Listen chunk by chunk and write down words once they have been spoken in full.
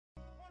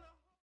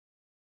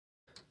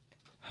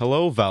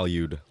Hello,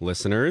 valued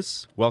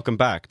listeners. Welcome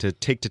back to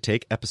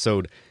Take,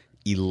 episode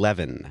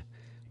 11.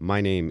 My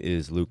name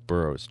is Luke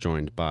Burrows,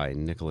 joined by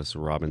Nicholas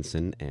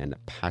Robinson and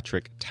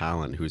Patrick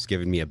Talon, who's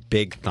given me a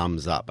big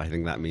thumbs up. I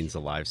think that means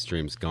the live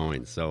stream's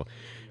going, so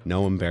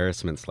no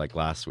embarrassments like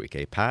last week,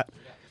 eh, Pat?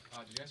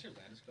 Did you guys hear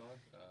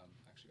Landeskog?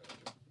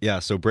 Yeah,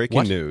 so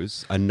breaking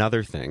news,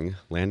 another thing,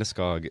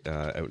 Landeskog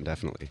out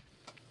indefinitely.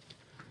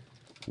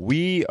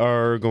 We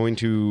are going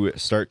to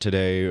start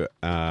today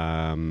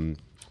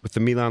with the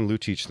Milan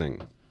Lucic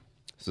thing.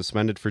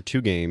 Suspended for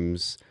 2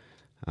 games.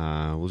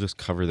 We'll just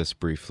cover this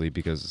briefly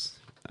because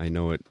I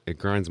know it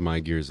grinds my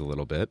gears a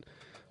little bit.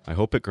 I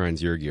hope it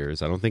grinds your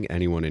gears. I don't think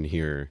anyone in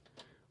here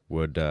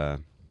would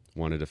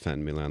want to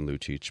defend Milan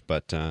Lucic,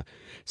 but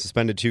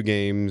suspended 2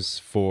 games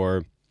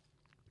for...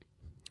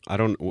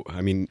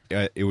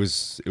 it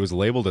was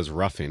labeled as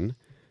roughing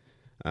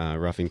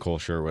Cole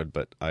Sherwood,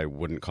 but I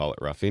wouldn't call it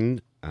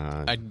roughing.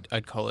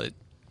 I'd call it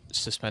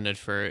suspended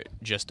for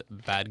just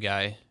bad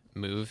guy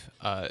move,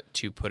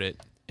 to put it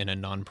in a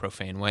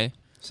non-profane way.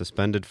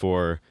 Suspended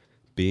for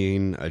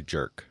being a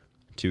jerk.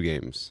 2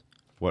 games.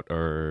 What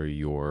are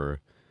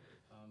your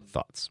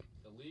thoughts?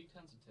 The league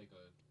tends to take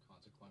a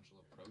consequential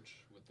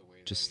approach with the way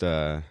Just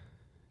hang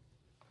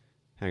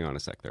on a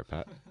sec there,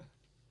 Pat.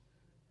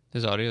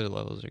 His audio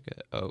levels are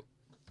good. Oh,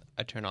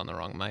 I turned on the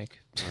wrong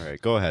mic. All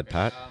right, go ahead,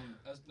 Pat.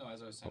 As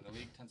I was saying, the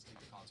league tends to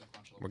take a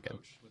consequential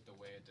approach with the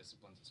way it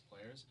disciplines its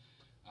players.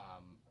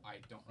 I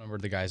don't remember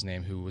the guy's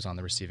name who was on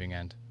the receiving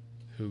end,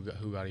 who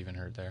got even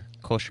hurt there.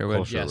 Cole Sherwood.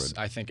 Cole Sherwood. Yes,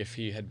 I think if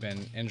he had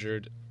been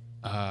injured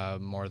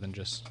more than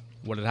just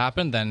what had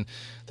happened, then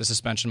the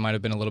suspension might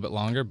have been a little bit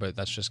longer, but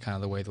that's just kind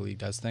of the way the league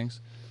does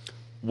things.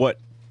 What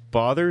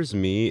bothers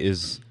me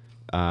is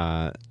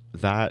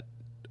that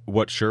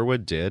what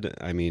Sherwood did.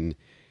 I mean,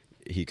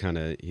 he kind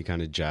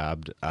of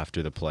jabbed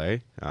after the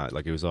play,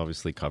 like it was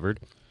obviously covered.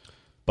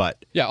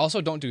 But Yeah,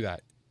 also don't do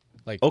that.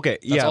 Like, okay,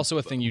 that's yeah, also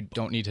a thing you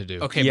don't need to do.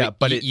 Okay, Yeah,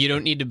 but you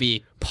don't need to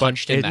be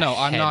punched in the no,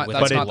 I'm head not- with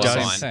that's a but not it what I'm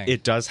glove does on. saying.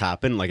 it does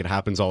happen. Like it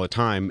happens all the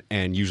time,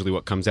 and usually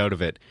what comes out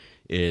of it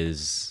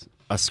is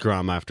a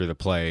scrum after the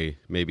play.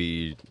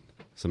 Maybe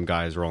some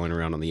guys rolling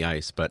around on the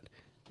ice, but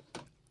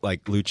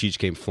like Lucic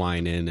came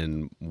flying in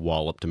and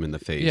walloped him in the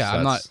face. Yeah,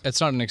 That's- it's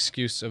not an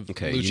excuse of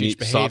Okay, Lucic's you need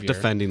behavior. stop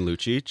defending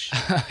Lucic.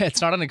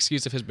 It's not an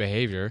excuse of his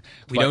behavior.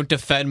 We but don't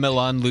defend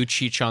Milan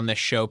Lucic on this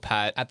show,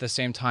 Pat. At the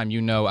same time,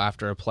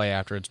 after a play,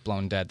 after it's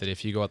blown dead, that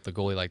if you go at the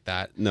goalie like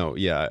that, No,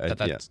 yeah,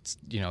 that's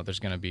there's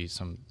going to be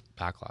some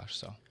backlash.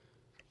 So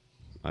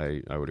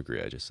I would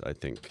agree. I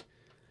think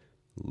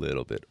a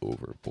little bit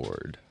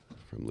overboard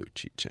from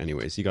Lucic.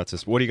 Anyways, you got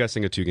what do you guys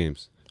think of 2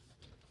 games?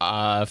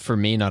 For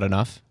me, not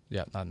enough.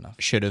 yeah, not enough.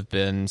 Should have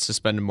been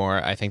suspended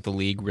more. I think the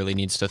league really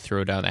needs to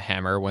throw down a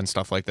hammer when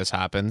stuff like this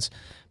happens,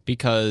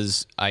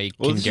 because I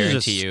can this guarantee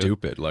is just you,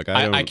 stupid. Like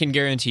I can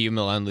guarantee you,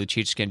 Milan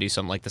Lucic can do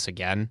something like this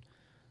again.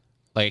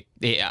 Like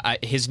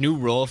his new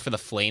role for the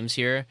Flames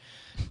here,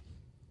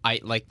 I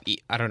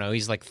don't know.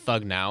 He's like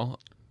thug now,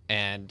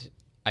 and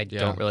I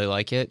don't really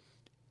like it.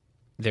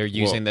 They're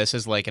using this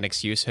as like an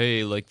excuse.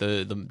 Hey, like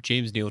the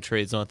James Neal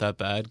trade's not that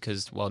bad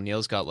because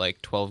Neal's got like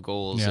 12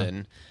 goals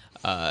in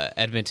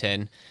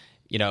Edmonton.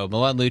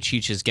 Milan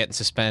Lucic is getting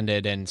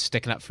suspended and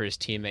sticking up for his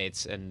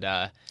teammates and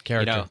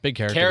Character, big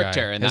character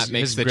guy. and that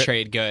makes the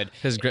trade good.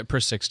 His grit per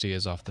 60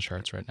 is off the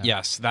charts right now.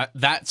 Yes,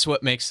 that's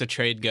what makes the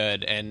trade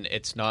good, and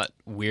it's not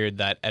weird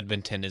that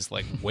Edmonton is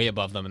like way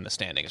above them in the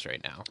standings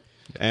right now.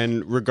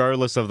 And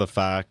regardless of the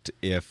fact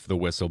if the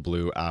whistle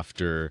blew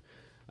after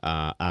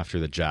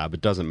the jab, it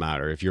doesn't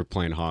matter. If you're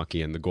playing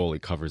hockey and the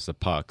goalie covers the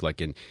puck,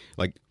 like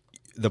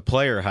the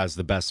player has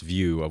the best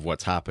view of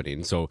what's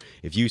happening. So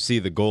if you see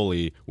the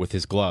goalie with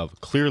his glove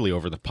clearly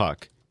over the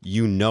puck,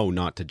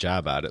 not to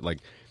jab at it. Like,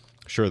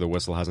 sure, the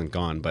whistle hasn't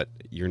gone, but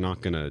you're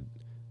not gonna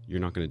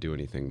do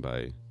anything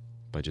by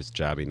just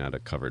jabbing at a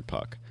covered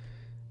puck.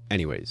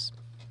 Anyways,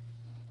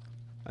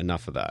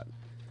 enough of that.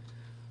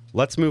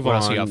 Let's move on.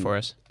 What else you got for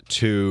us?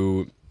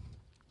 To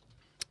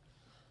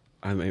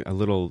a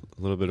little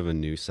bit of a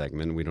new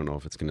segment. We don't know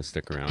if it's going to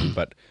stick around,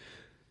 but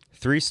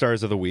 3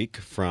 stars of the week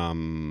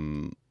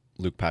from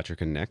Luke,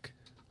 Patrick, and Nick.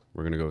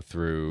 We're going to go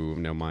through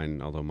now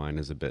mine, although mine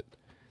is a bit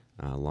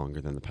longer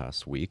than the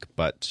past week,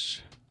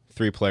 but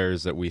 3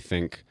 players that we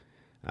think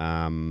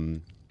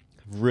have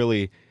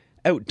really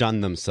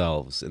outdone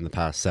themselves in the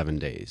past 7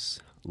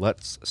 days.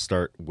 Let's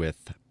start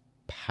with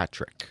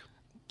Patrick.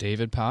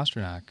 David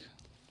Pastrnak,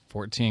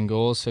 14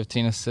 goals,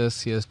 15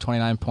 assists. He has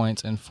 29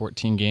 points in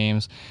 14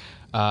 games.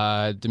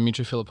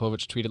 Dmitry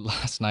Filipovich tweeted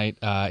last night,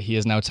 he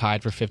is now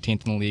tied for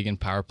 15th in the league in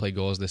power play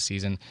goals this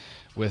season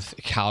with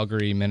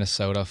Calgary,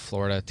 Minnesota,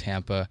 Florida,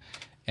 Tampa,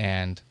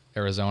 and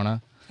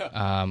Arizona,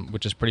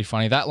 which is pretty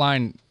funny. That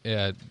line,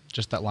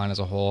 just that line as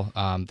a whole,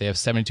 they have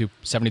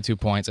 72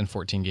 points in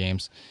 14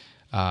 games.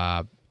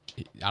 I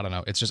don't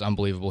know. It's just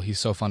unbelievable. He's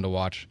so fun to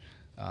watch.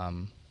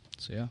 So,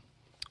 yeah.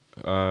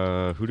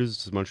 Who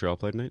does Montreal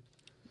play tonight?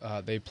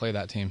 They play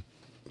that team,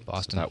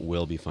 Boston. That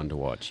will be fun to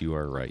watch. You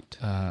are right.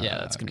 Yeah,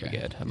 that's going to be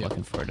good. I'm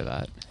looking forward to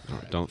that.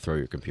 Don't throw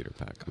your computer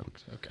back.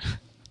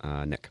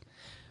 Okay. Nick.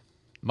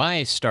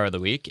 My star of the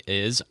week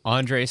is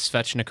Andrei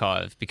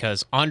Svechnikov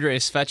because Andrei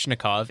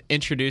Svechnikov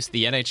introduced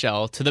the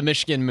NHL to the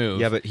Michigan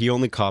move. Yeah, but he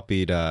only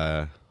copied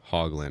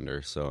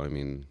Hoglander, so I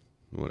mean,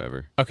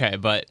 whatever. Okay,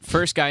 but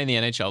first guy in the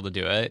NHL to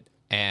do it,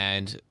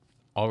 and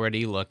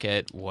already look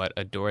at what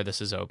a door this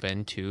has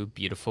opened to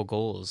beautiful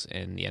goals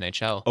in the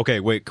NHL. Okay,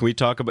 wait. Can we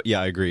talk about?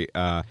 Yeah, I agree.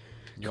 Can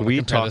we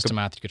compare talk? this to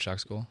Matthew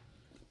Tkachuk's goal?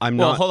 I'm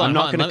Well, not. hold on, I'm not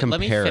hold on. going to Let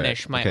me compare.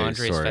 finish it. my Okay,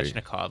 Andrei sorry.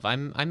 Svechnikov.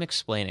 I'm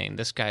explaining.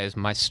 This guy is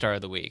my star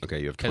of the week. Okay,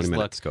 you have 'Cause 20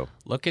 minutes. Go.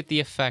 Look at the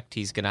effect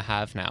he's going to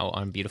have now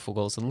on beautiful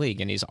goals in the league,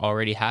 and he's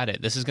already had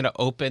it. This is going to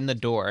open the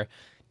door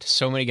to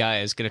so many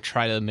guys going to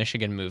try the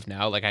Michigan move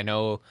now. Like I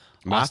know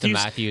Austin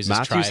Matthews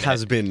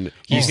has been. He's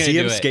You gonna see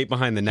him do it. skate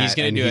behind the net. He's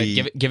going to and do he,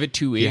 it. Give it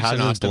 2 weeks. He has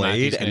and his Austin blade,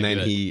 Matthews and gonna then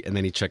do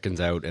it. he chickens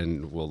out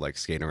and will like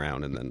skate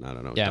around, and then I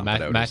don't know. Yeah, dump it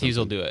out or Matthews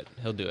will something. do it.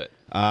 He'll do it.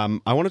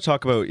 I want to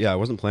talk about. Yeah, I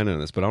wasn't planning on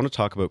this, but I want to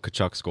talk about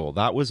Kachuk's goal.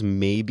 That was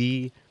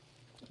maybe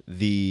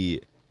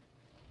the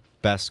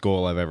best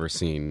goal I've ever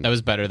seen. That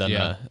was better than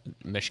Yeah.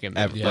 the Michigan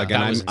move. ever. Yeah. Like,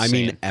 that and was I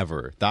mean insane.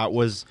 ever. That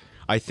was.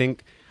 I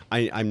think.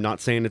 I'm not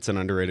saying it's an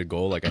underrated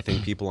goal. Like I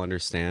think people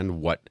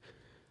understand what,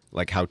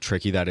 like how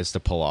tricky that is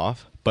to pull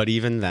off. But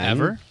even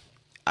then,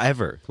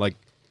 ever like.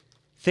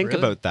 Think Really?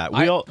 about that.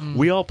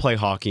 We all play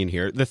hockey in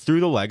here. The through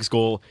the legs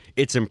goal,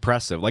 it's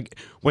impressive. Like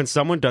when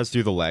someone does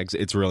through the legs,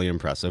 it's really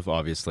impressive,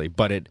 obviously.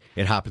 But it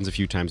happens a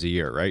few times a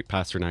year, right?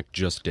 Pasternak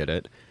just did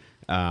it.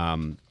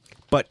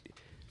 But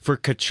for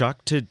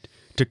Tkachuk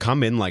to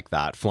come in like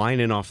that, flying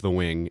in off the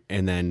wing,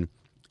 and then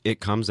it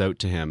comes out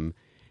to him,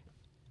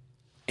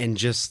 and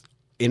just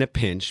in a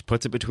pinch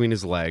puts it between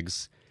his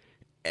legs,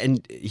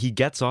 and he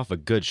gets off a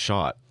good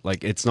shot.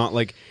 Like it's not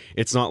like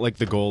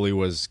the goalie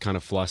was kind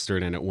of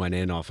flustered and it went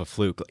in off a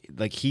fluke.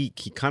 Like he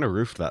kind of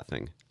roofed that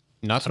thing.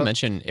 Not to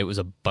mention, it was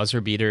a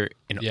buzzer beater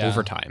in Yeah.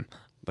 overtime.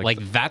 Like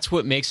that's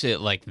what makes it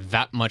like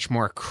that much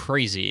more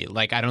crazy.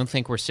 Like I don't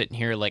think we're sitting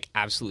here like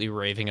absolutely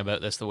raving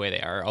about this the way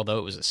they are. Although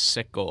it was a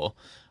sick goal,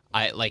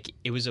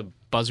 it was a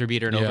buzzer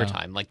beater in Yeah.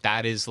 overtime. Like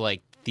that is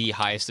like the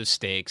highest of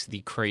stakes, the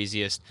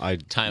craziest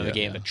time of the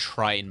game to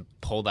try and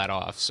pull that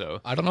off.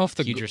 So I don't know if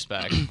the huge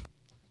respect.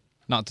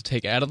 not to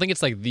take. I don't think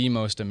it's like the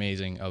most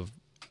amazing of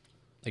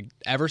like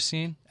ever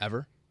seen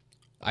ever.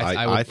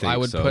 I think I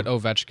would so. put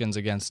Ovechkin's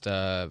against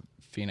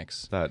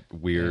Phoenix. That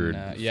weird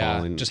And, yeah,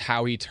 falling. just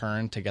how he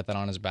turned to get that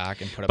on his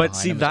back and put it But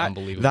behind see him is that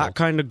unbelievable.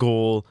 kind of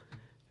goal,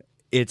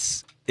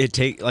 it's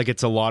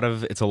a lot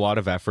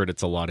of effort.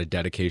 It's a lot of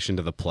dedication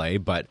to the play.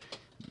 But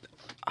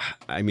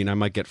I mean, I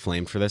might get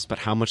flamed for this, but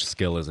how much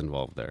skill is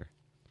involved there?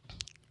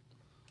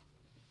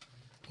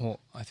 Well,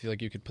 I feel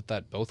like you could put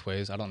that both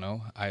ways. I don't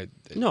know.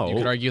 No. You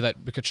could argue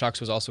that Tkachuk's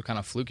was also kind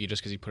of fluky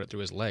just because he put it through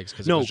his legs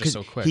because it No, was just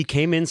because so quick. he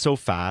came in so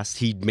fast.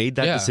 He made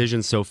that Yeah.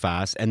 decision so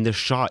fast, and the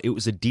shot, it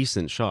was a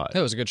decent shot. It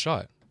was a good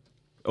shot.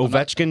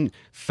 Ovechkin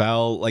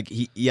fell like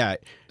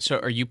So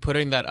are you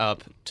putting that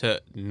up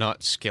to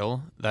not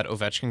skill that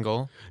Ovechkin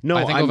goal? No,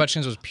 I think I'm,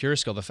 Ovechkin's was pure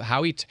skill.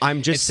 How he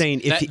I'm just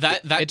saying if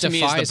That it to me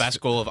is the defies-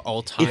 best goal of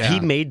all time. if he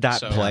made that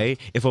So- play,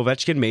 if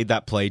Ovechkin made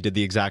that play, did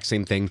the exact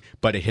same thing,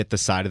 but it hit the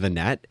side of the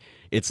net,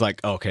 it's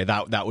like, okay,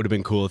 that would have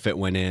been cool if it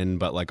went in,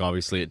 but like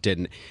obviously it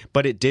didn't.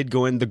 But it did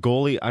go in. The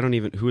goalie, I don't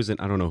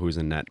know who's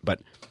in net,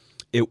 but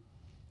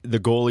the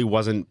goalie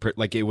wasn't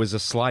like it was a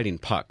sliding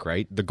puck,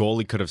 right? The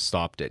goalie could have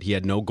stopped it. He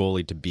had no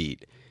goalie to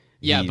beat.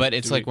 Yeah, He- but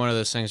it's like one of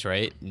those things,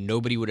 right?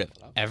 Nobody would have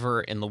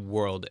ever in the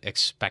world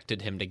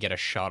expected him to get a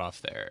shot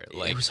off there.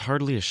 Like it was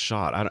hardly a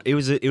shot. It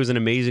was an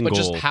amazing But goal.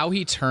 just how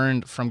he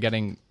turned from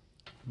getting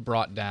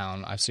brought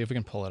down. I see if we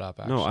can pull it up.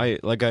 Actually. No, I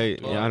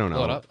don't know.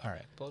 Pull it up. All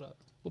right, pull it up.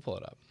 We'll pull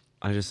it up.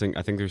 I think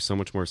there's so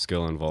much more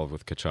skill involved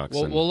with Tkachuk.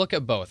 We'll look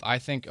at both. I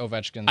think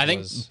Ovechkin's I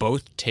think was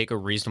both take a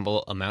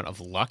reasonable amount of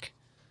luck,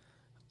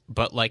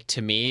 but like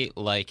to me,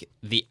 like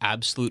the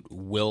absolute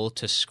will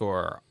to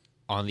score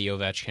on the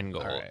Ovechkin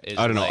goal. right. Is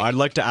I don't know. like- I'd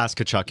like to ask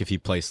Tkachuk if he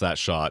placed that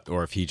shot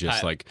or if he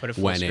just like put it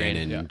full went screen. in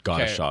and Yeah.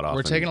 got a Okay, shot off.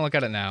 We're taking a look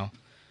at it now.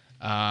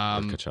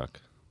 Tkachuk.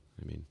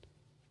 I mean,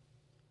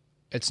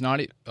 It's not.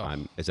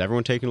 is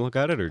everyone taking a look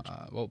at it or?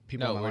 Well,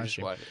 people No, on the we're live just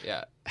stream. watching.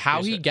 Yeah. How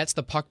Here's he it. gets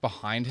the puck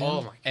behind him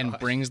Oh my and gosh.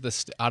 brings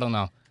the. I don't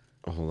know.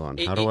 Hold on.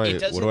 It- How do it I? What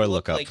doesn't do I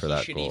look up like for he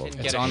that should goal? even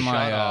It's get a on my,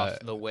 shot off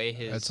the way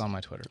his It's on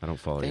my Twitter. I don't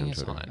follow you thing on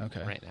is Twitter. on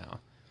Okay. right now.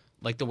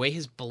 Like the way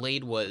his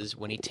blade was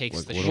when he takes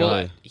What- the what do shot,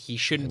 I- he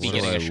shouldn't be What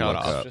do getting I a shot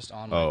look off. up? Just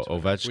on my Oh, Twitter.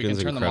 We can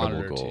Ovechkin's turn the incredible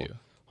monitor to goal. you.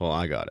 Well,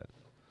 I got it.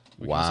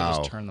 We can also Wow.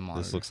 just turn the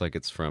monitor. This looks like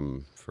it's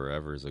from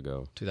forevers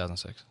ago.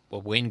 2006.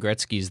 Well, Wayne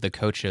Gretzky's the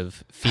coach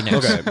of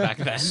Phoenix Okay. back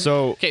then.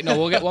 So Okay, no,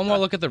 we'll get one more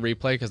look at the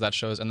replay because that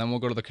shows, and then we'll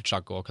go to the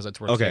Tkachuk goal because it's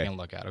worth Okay. taking a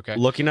look at. Okay.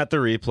 looking at the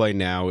replay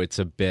now, it's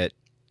a bit.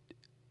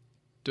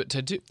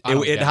 To do, I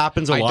don't It get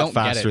happens a I lot don't get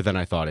faster it. than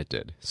I thought it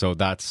did. So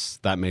that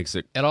makes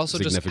it. It also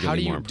just significantly how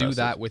do more you impressive. do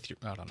that with your?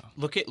 I don't know.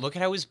 look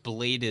at how his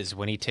blade is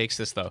when he takes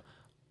this though.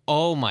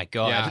 Oh my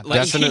god! Yeah,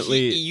 Like,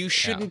 definitely- you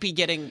shouldn't be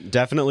getting.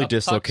 Definitely a puck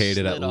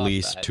dislocated at slid off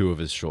least that. 2 of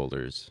his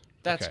shoulders.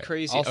 That's Okay.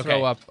 crazy. I'll Okay.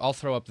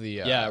 throw up the.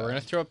 Yeah, we're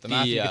gonna throw up the the,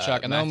 Matthew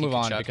Tkachuk, and then Matthew we'll move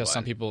on Tkachuk because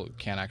some one. people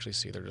can't actually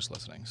see; they're just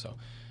listening. So,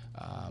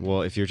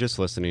 Well, if you're just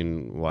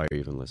listening, why are you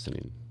even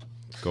listening?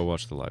 Go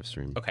watch the live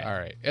stream. Okay. All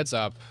right, it's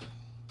up.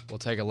 We'll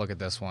take a look at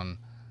this one.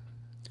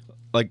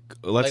 Like,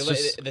 let's Like,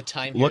 just the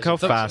time. look how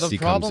here's- fast he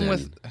comes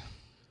in.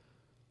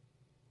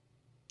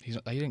 He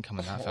didn't come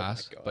in that Oh my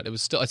fast, God. but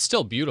it's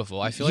still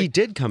beautiful. I feel He like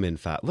did come in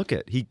fat. Look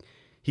at he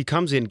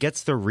comes in,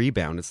 gets the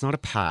rebound. It's not a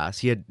pass.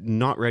 He had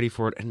not ready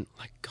for it, and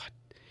like God,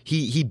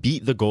 he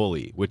beat the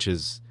goalie, which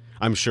is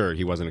I'm sure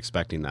he wasn't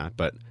expecting that,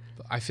 but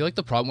I feel like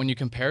the problem when you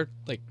compare,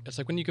 like, it's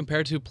like when you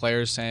compare two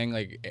players saying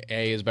like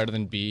A is better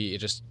than B, it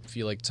just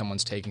feel like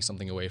someone's taking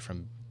something away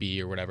from B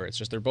or whatever. It's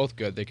just they're both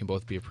good. They can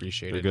both be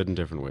appreciated. they're good in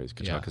different ways.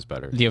 Kachuk Yeah. is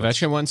better. The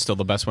Ovechkin one's still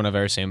the best one I've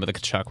ever seen, but the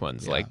Kachuk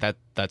one's Yeah. like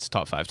that's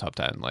top 5, top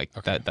 10. Like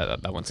Okay.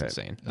 that one's Okay.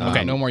 insane.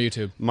 Okay, no more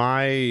YouTube.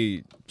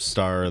 My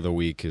star of the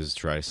week is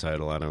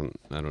Draisaitl.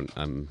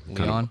 I'm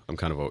Leon?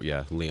 kind of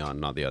yeah, Leon,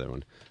 not the other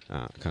one.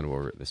 Kind of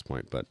over at this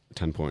point, but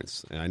 10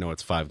 points. I know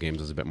it's 5 games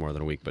is a bit more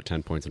than a week, but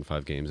 10 points in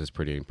 5 games is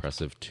pretty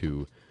impressive.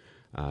 Two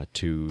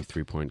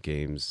 3-point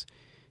games.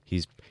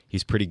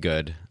 He's pretty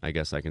good, I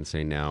guess I can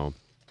say now.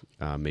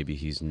 Maybe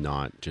he's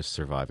not just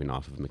surviving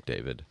off of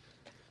McDavid.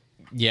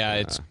 Yeah,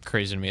 it's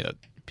crazy to me that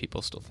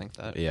people still think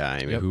that. Yeah,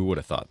 I mean, Yep. who would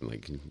have thought?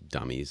 Like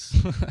dummies.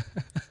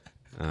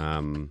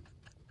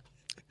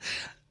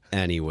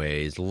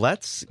 Anyways,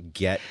 let's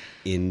get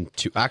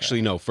into.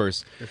 Actually, no.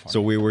 First,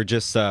 so we were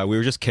just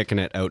kicking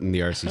it out in the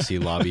RCC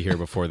lobby here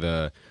before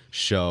the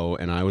show,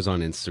 and I was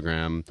on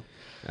Instagram,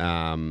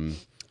 and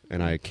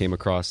I came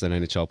across an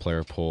NHL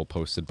player poll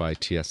posted by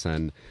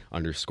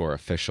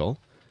TSN_official,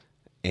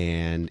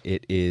 and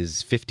it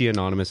is 50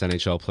 anonymous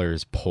NHL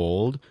players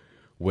polled.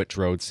 Which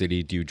road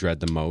city do you dread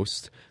the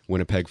most?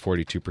 Winnipeg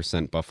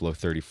 42%, Buffalo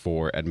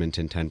 34%,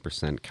 Edmonton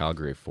 10%,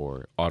 Calgary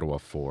 4%, Ottawa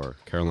 4%,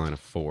 Carolina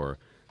 4%,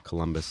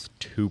 Columbus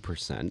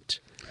 2%.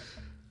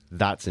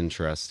 That's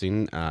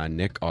interesting.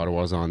 Nick,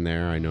 Ottawa's on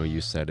there. I know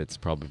you said it's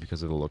probably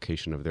because of the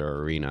location of their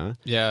arena.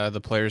 Yeah, the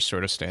players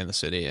sort of stay in the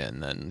city,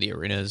 and then the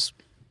arena is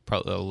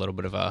probably a little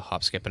bit of a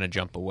hop, skip, and a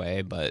jump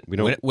away. But We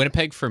don't-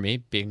 Winnipeg, for me,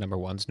 being number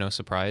one's no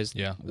surprise.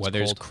 Yeah, it's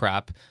weather's cold.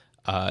 crap.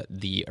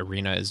 The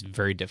arena is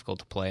very difficult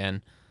to play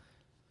in.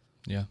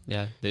 Yeah.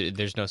 Yeah,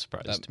 there's no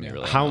surprise That- to me yeah.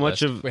 really. on How that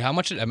much list. of Wait, how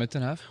much did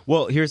Edmonton have?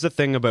 Well, here's the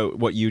thing about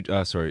what you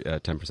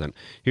 10%.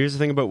 Here's the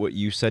thing about what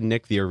you said,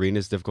 Nick. The arena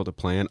is difficult to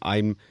play in.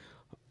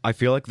 I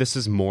feel like this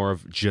is more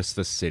of just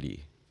the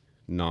city,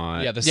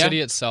 not Yeah, the Yeah.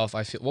 city itself.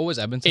 I feel. What was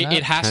Edmonton?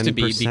 It has to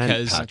be 10%,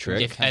 because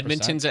Patrick. if 10%?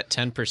 Edmonton's at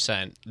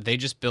 10%, they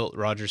just built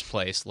Rogers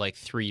Place like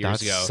 3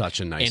 years That's ago.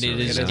 such a nice and it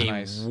is arena.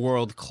 It is a nice.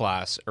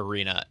 world-class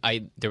arena.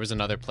 There was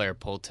another player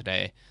polled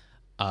today.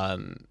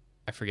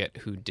 I forget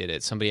who did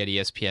it. Somebody at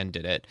ESPN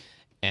did it,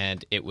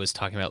 and it was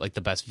talking about like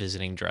the best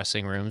visiting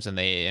dressing rooms, and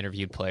they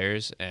interviewed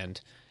players, and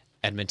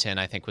Edmonton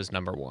I think was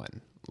number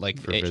 1.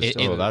 Like For it, vis-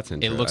 it, oh, that's it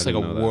interesting. looks I like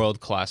a didn't know that.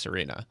 world-class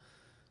arena.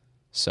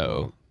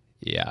 So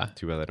yeah,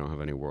 Too bad I don't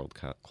have any world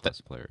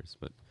class players,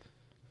 but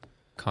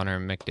Connor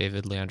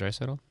McDavid, Leon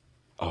Draisaitl.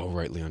 oh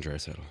right, Leon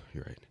Draisaitl.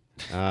 You're right.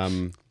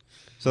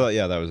 So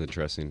yeah, that was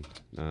interesting.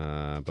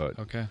 But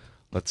Okay.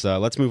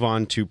 let's move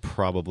on to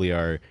probably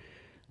our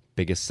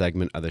biggest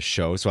segment of the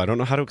show. So I don't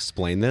know how to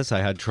explain this. I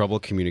had trouble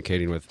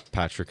communicating with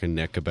Patrick and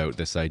Nick about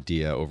this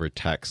idea over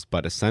text,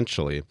 but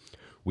essentially,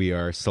 we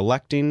are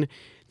selecting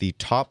the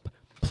top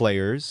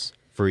players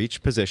for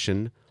each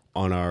position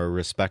on our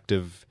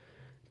respective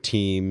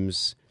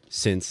teams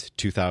since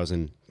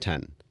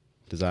 2010.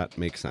 Does that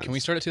make sense? Can we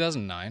start at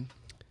 2009?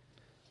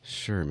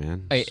 Sure,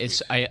 man. I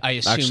assume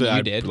Actually, you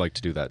I'd did. like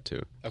to do that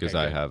too because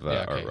Okay, I good. have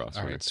Yeah, our okay.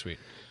 roster. All right, sweet.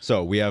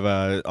 So we have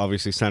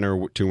obviously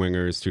center, 2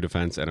 wingers, 2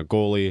 defense, and a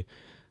goalie.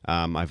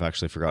 I've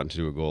actually forgotten to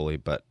do a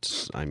goalie,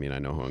 but I mean I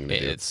know who I'm going to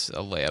do. It's a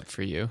layup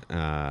for you.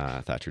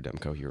 Thatcher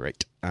Demko, you're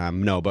right.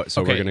 No, but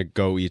so we're Okay. going to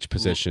go each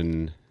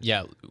position.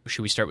 Yeah.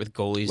 Should we start with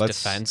goalies,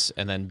 Let's- defense,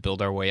 and then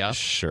build our way up?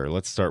 Sure,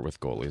 let's start with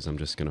goalies. I'm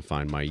just going to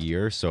find my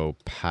year. So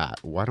Pat,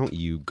 why don't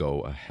you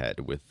go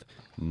ahead with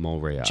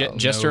Montreal?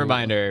 Just a No.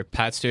 reminder,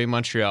 Pat's doing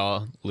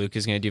Montreal, Luke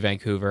is going to do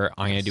Vancouver,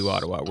 I'm going to do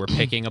Ottawa. We're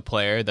picking a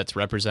player that's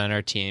represented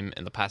our team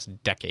in the past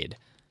decade.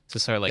 So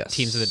sort of like Yes.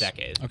 teams of the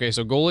decade. Okay,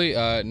 so goalie,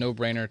 no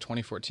brainer.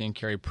 2014,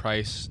 Carey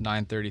Price,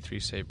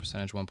 933 save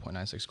percentage,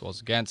 1.96 goals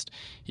against.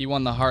 He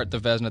won the Hart, the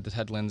Vezina, the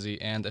Ted Lindsay,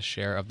 and a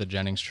share of the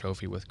Jennings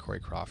Trophy with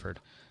Corey Crawford.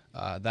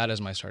 That is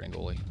my starting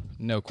goalie,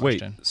 no Wait,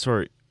 question.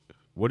 sorry.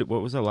 What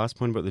was that last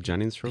point about the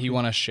Jennings trophy? He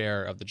won a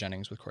share of the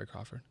Jennings with Corey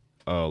Crawford.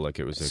 Oh, like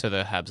it was a So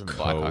the Habs and the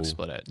Blackhawks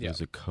split it. It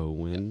was a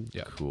co-win.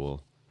 Yeah.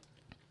 Cool.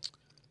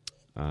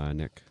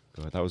 Nick,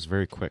 go ahead. That was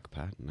very quick,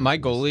 Pat. My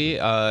goalie,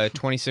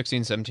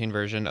 2016-17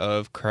 version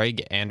of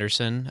Craig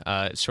Anderson,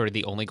 sort of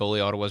the only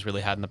goalie Ottawa's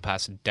really had in the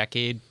past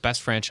decade.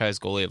 Best franchise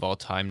goalie of all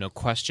time, no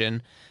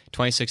question.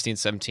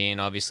 2016-17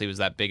 obviously was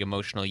that big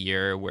emotional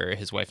year where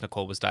his wife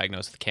Nicole was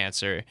diagnosed with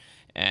cancer,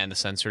 and the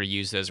Sens sort of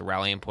used it as a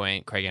rallying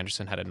point. Craig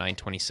Anderson had a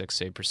 926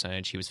 save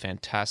percentage. He was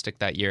fantastic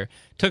that year.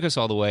 Took us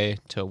all the way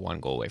to 1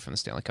 goal away from the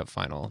Stanley Cup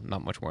final.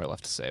 Not much more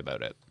left to say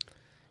about it.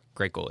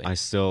 Great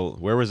goalie.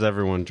 Where was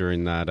everyone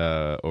during that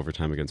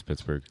overtime against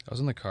Pittsburgh? I was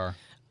in the car.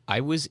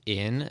 I was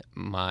in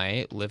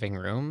my living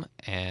room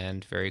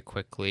and very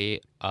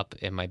quickly up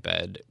in my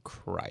bed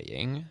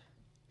crying.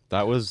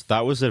 That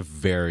was a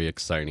very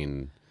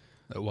exciting.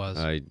 It was.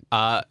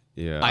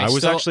 Yeah, I I was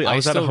still- I at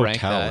a still rank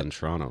hotel that. in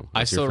Toronto.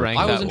 I That's still your first rank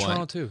I time. was that in one.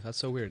 Toronto too. That's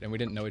so weird, and we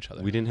didn't know each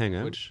other. We didn't hang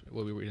out.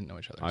 We didn't know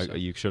each other. so.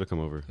 You should have come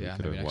over. Yeah, we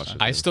could maybe have next watched time.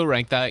 it. I then. still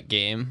rank that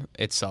game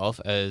itself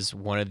as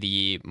one of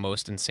the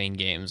most insane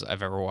games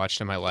I've ever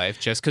watched in my life,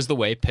 just because the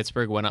way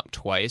Pittsburgh went up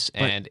twice.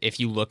 And if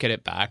you look at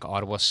it back,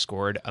 Ottawa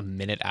scored a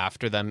minute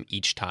after them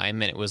each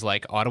time. And it was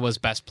like Ottawa's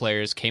best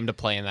players came to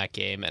play in that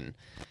game. And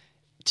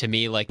to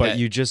me, like But that,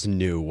 you just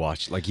knew,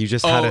 you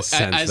just had a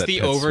sense as that the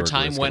Pittsburgh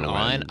overtime was went gonna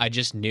on, win. I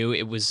just knew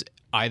it was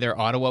either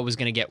Ottawa was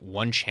going to get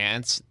one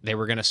chance, they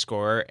were going to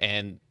score,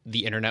 and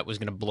the internet was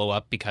going to blow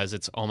up because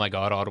it's, oh my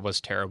God,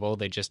 Ottawa's terrible.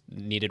 They just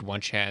needed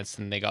one chance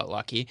and they got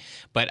lucky.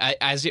 But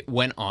as it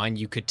went on,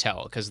 you could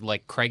tell because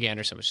like Craig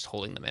Anderson was just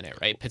holding them in it,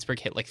 right? Pittsburgh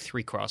hit like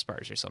 3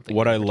 crossbars or something.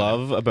 What I overtime.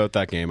 love about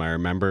that game, I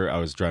remember I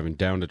was driving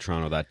down to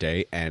Toronto that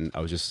day, and I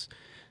was just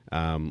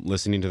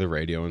listening to the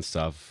radio and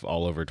stuff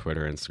all over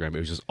Twitter, Instagram. It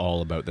was just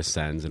all about the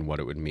Sens and what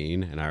it would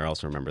mean. And I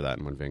also remember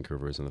that when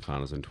Vancouver was in the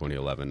finals in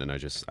 2011. And I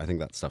think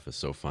that stuff is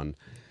so fun.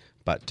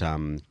 But A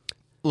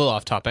little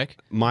off topic.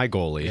 my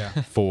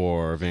goalie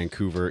for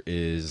Vancouver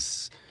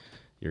is,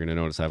 you're going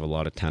to notice I have a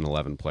lot of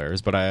 10-11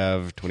 players, but I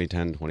have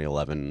 2010,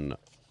 2011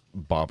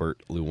 Bobbert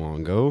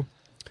Luongo.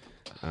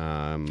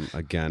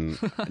 Again,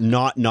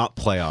 not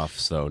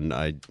playoffs though.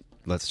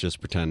 Let's just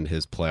pretend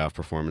his playoff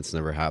performance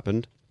never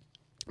happened.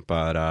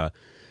 But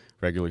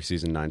regular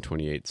season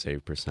 928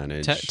 save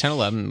percentage.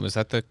 10-11, was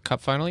that the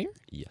cup final year?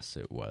 Yes,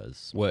 it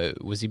was.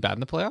 What, was he bad in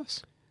the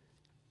playoffs?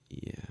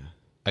 Yeah.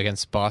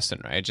 Against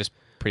Boston, right? Just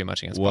pretty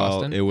much against Well,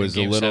 Boston? it was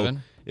a Game little.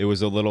 7? It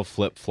was a little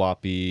flip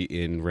floppy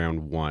in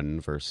round 1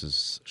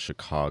 versus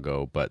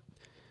Chicago, but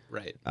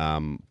Right.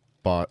 I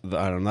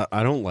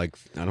don't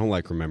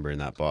like remembering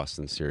that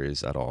Boston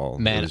series at all.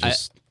 It Man, was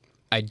just,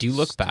 I do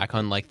look back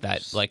on like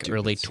that like Stupid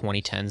early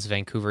series. 2010s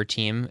Vancouver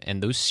team,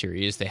 and those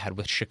series they had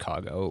with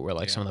Chicago were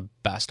like some of the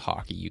best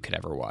hockey you could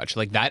ever watch.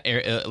 Like that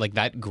era, like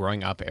that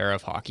growing up era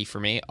of hockey for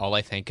me, all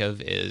I think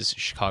of is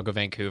Chicago,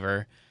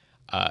 Vancouver,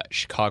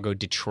 Chicago,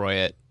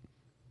 Detroit,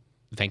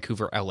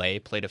 Vancouver, LA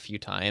played a few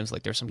times.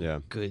 Like there's some Yeah.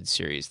 good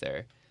series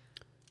there.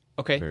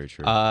 Okay. Very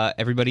true.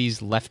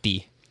 Everybody's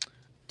lefty.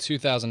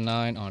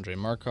 2009, Andrei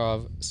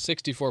Markov,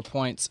 64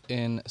 points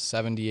in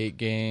 78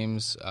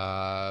 games.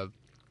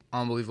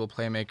 Unbelievable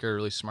playmaker,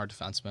 really smart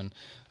defenseman.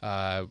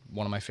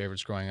 One of my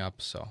favorites growing up,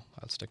 so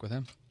I'd stick with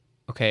him.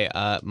 Okay,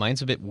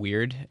 mine's a bit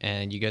weird,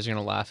 and you guys are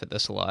going to laugh at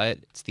this a lot.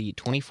 It's the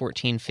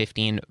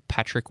 2014-15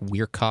 Patrick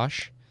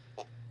Wierkosh.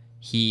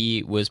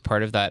 He was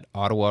part of that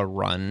Ottawa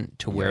run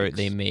to where Yikes.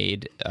 they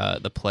made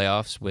the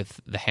playoffs with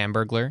the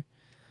Hamburglar.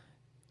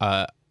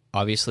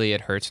 Obviously,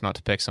 it hurts not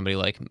to pick somebody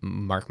like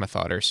Mark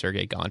Mathod or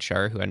Sergei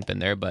Gonchar, who hadn't been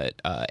there, but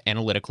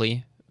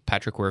analytically,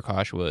 Patrick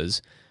Wierkosh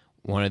was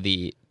one of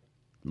the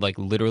like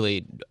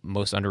literally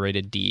most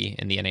underrated D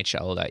in the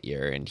NHL that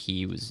year, and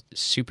he was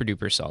super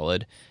duper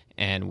solid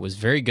and was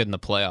very good in the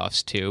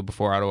playoffs too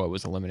before Ottawa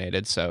was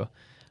eliminated. So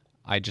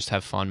I just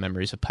have fond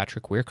memories of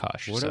Patrick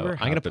Wierkosh. So whatever I'm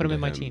going to put happened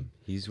him in to my team.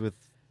 He's with.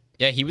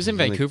 Yeah, he was in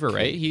he's on the Vancouver, Ca-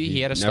 right?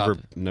 He had a never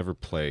stop never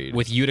played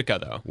with Utica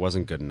though.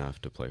 Wasn't good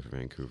enough to play for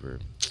Vancouver,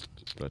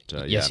 but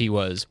Yes, yeah, he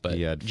was, but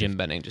He had Jim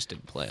Benning just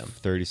didn't play him.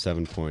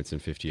 37 points in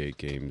 58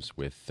 games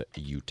with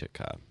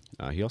Utica.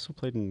 He also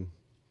played in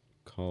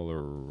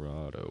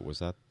Colorado. Was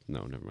that?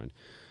 No, never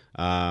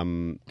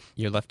mind.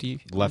 Your lefty?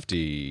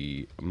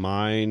 Lefty.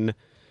 Mine.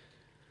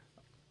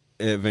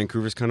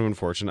 Vancouver's kind of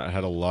unfortunate. I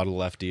had a lot of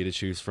lefty to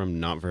choose from,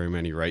 not very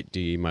many right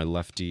D. My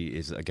lefty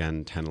is,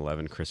 again,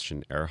 10-11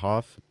 Christian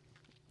Ehrhoff.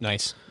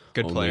 Nice.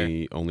 Good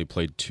player. Only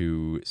played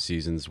 2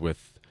 seasons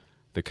with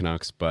the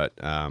Canucks, but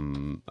I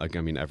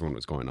mean, everyone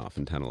was going off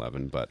in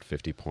 10-11, but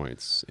 50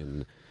 points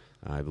in,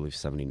 I believe,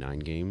 79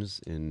 games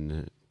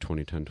in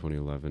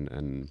 2010-2011.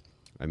 And,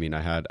 I mean,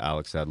 I had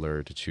Alex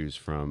Edler to choose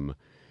from.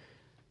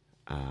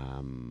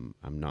 I'm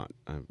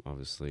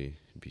obviously,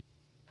 it'd be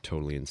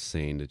totally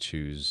insane to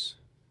choose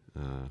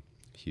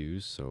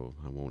Hughes, so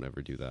I won't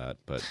ever do that.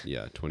 But,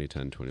 yeah,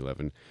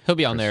 2010-2011. He'll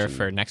be on there Christian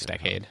for next Ehrhoff.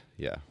 decade.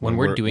 Yeah. When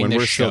we're doing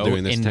this still show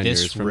doing this in 10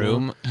 this years from now.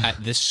 room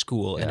at this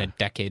school in Yeah. a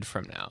decade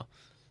from now.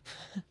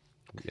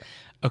 Yeah.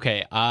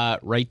 Okay,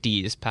 right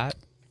D's, Pat.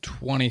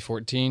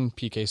 2014,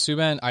 PK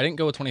Subban. I didn't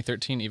go with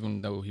 2013,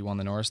 even though he won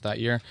the Norris that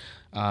year.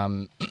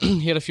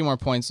 He had a few more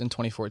points in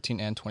 2014,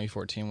 and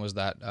 2014 was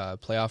that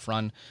playoff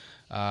run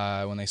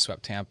when they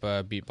swept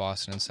Tampa, beat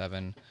Boston in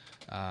 7,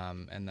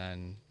 and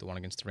then the one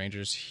against the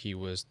Rangers. He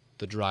was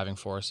the driving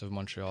force of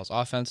Montreal's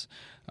offense.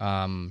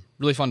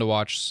 Really fun to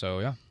watch. So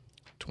yeah,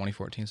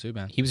 2014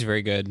 Subban. He was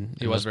very good.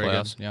 He in was those very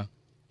playoffs. good. Yeah.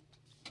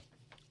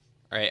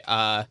 All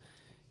right.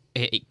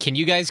 Can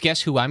you guys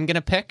guess who I'm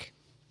gonna pick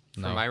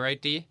for No. my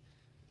right D?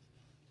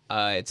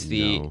 It's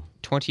the No.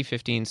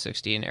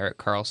 2015-16 Erik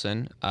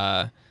Karlsson.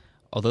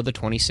 Although the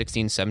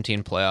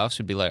 2016-17 playoffs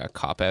would be like a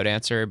cop-out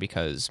answer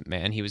because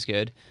man, he was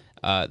good.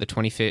 The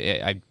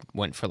 2015, I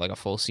went for like a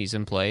full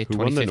season play. Who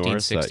won the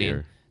Norris 2015-16. that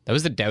year? That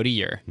was the Doughty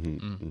year.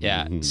 Mm-hmm.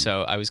 Yeah,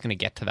 so I was going to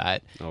get to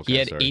that. Okay, He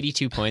had sorry.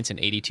 82 points in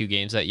 82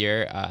 games that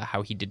year.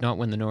 How he did not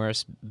win the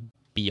Norris,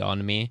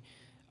 beyond me.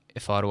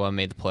 If Ottawa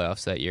made the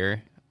playoffs that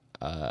year,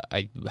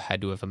 I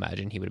had to have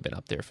imagined he would have been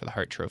up there for the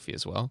Hart Trophy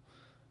as well.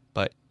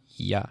 But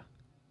yeah,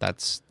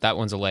 that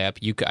one's a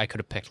layup. I could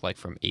have picked like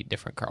from 8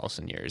 different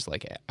Carlson years.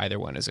 Like either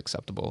one is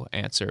acceptable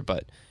answer.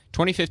 But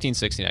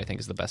 2015-16, I think,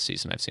 is the best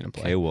season I've seen him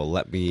play. Okay, well,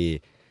 let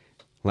me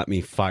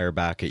fire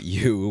back at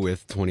you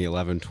with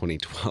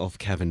 2011-2012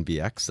 Kevin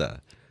Bieksa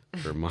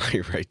for my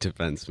right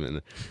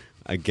defenseman.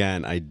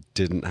 Again, I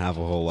didn't have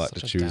a whole lot Such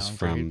to a choose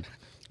downgrade. from.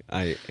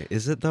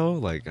 Is it though?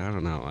 Like, I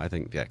don't know. I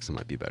think Bieksa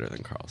might be better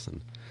than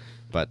Carlson.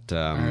 But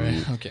All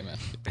right. Okay, man.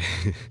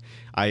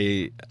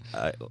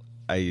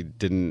 I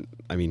didn't.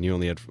 I mean, he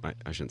only had.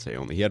 I shouldn't say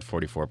only. He had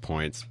 44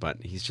 points,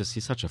 but he's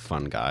such a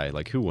fun guy.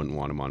 Like, who wouldn't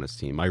want him on his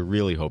team? I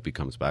really hope he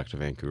comes back to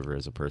Vancouver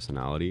as a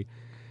personality.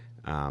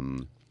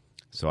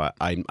 So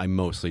I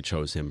mostly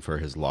chose him for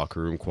his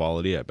locker room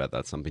quality. I bet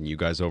that's something you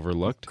guys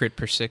overlooked. Grit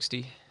per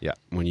 60. Yeah,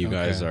 when you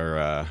guys Okay.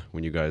 are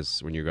when you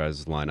guys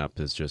lineup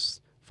is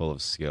just full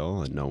of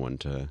skill and no one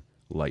to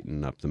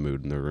lighten up the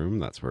mood in the room,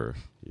 that's where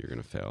you're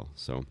gonna fail.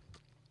 So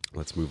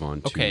let's move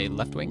on to Okay,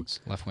 left wings.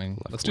 Left wing.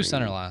 Left Let's do wing.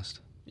 center last.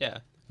 Yeah.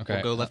 Okay.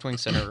 We'll go left wing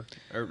center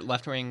or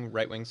left wing,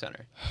 right wing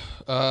center.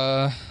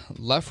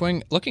 Left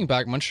wing. Looking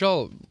back,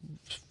 Montreal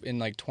in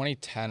like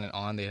 2010 and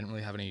on, they didn't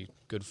really have any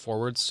good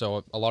forwards.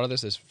 So a lot of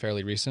this is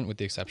fairly recent, with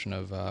the exception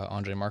of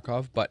Andrei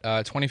Markov. But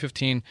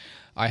 2015,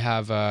 I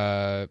have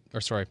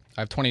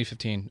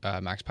 2015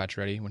 Max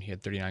Pacioretty when he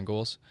had 39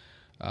 goals,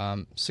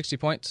 60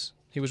 points.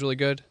 He was really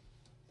good,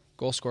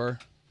 goal scorer.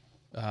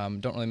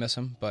 Don't really miss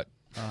him, but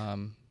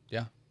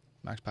yeah,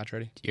 Max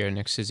Pacioretty. You're a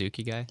Nick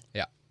Suzuki guy.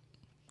 Yeah.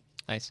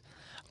 Nice.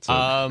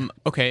 So-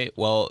 Okay.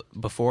 Well,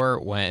 before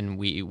when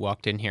we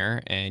walked in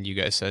here and you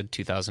guys said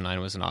 2009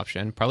 was an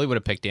option, probably would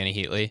have picked Danny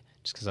Heatley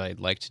just because I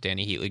liked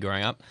Danny Heatley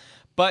growing up.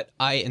 But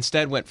I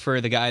instead went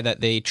for the guy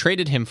that they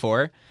traded him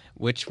for,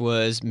 which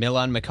was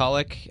Milan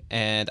Michalek,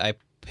 and I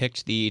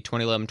picked the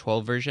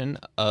 2011-12 version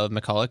of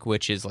Michalek,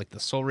 which is like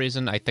the sole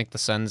reason I think the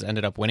Sens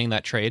ended up winning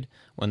that trade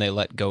when they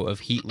let go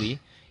of Heatley.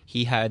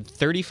 He had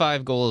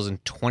 35 goals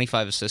and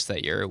 25 assists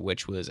that year,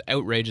 which was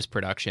outrageous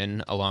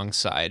production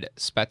alongside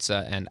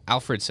Spezza and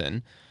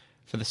Alfredson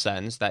for the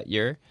Sens that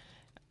year.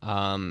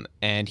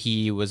 And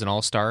he was an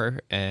all-star,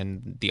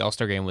 and the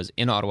all-star game was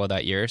in Ottawa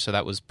that year, so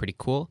that was pretty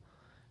cool.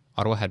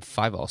 Ottawa had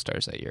 5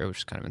 all-stars that year, which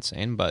is kind of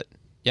insane. But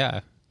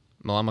yeah,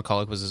 Milan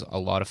Michalek was a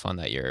lot of fun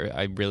that year.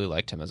 I really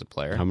liked him as a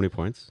player. How many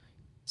points?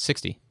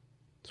 60.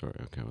 Sorry,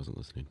 okay, I wasn't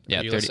listening. Yeah,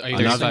 Are you 30, lis- are you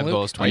 35 listening, Luke?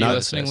 goals, Are you 25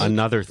 listening, assists. Luke?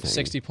 Another thing.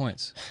 60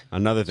 points.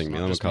 Another thing. not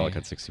Milan just Michalek me.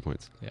 had 60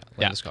 points. Yeah.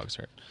 Yeah. Let the Cogs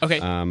hurt.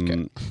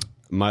 Okay.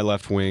 My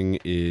left wing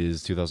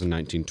is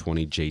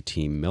 2019-20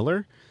 JT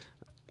Miller.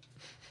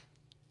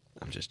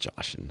 I'm just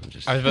joshing.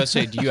 I was about to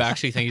say, do you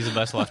actually think he's the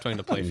best left wing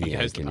to play for you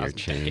guys yanking the your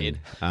past decade?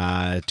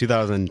 chain.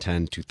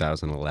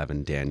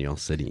 2010-2011 Daniel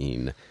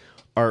Sedin.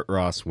 Art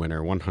Ross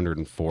winner,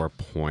 104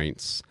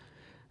 points.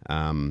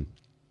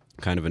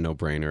 Kind of a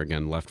no-brainer.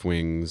 Again, left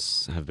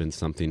wings have been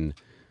something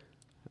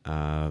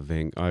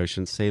I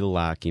shouldn't say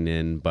lacking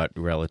in, but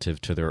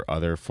relative to their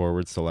other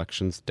forward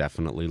selections,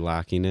 definitely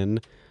lacking in.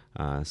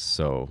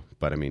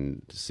 But I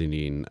mean,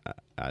 Sedin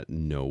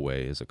no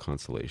way is a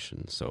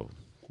consolation. So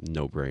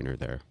no-brainer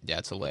there. Yeah,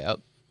 it's a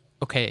layup.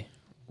 Okay,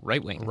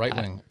 right wing. Right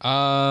wing.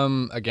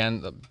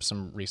 Again,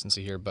 some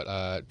recency here, but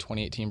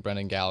 2018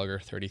 Brendan Gallagher,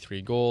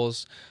 33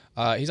 goals.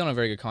 He's on a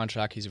very good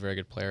contract. He's a very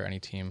good player. Any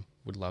team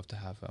would love to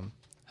have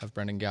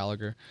Brendan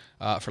Gallagher.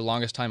 For the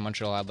longest time,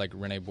 Montreal had like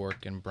Rene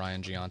Bourque and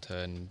Brian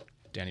Giunta and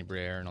Danny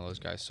Briere and all those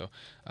guys. So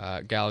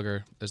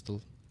Gallagher is the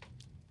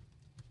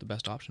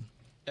best option.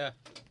 Yeah.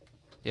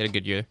 He had a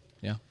good year.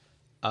 Yeah.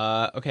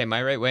 Okay,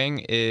 my right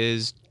wing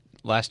is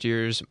last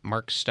year's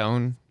Mark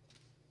Stone.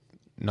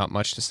 Not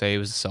much to say. He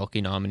was a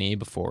Selke nominee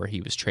before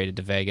he was traded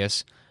to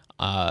Vegas.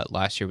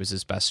 Last year was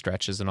his best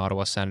stretch as an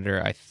Ottawa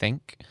Senator, I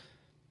think.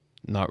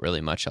 Not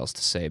really much else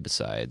to say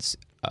besides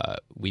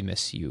we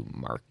miss you,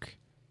 Mark.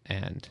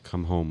 And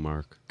Come home,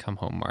 Mark. come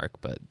home, Mark,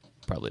 but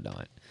probably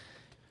not.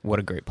 What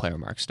a great player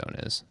Mark Stone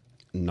is.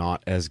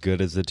 Not as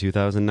good as the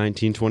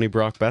 2019-20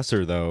 Brock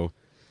Besser, though.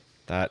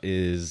 That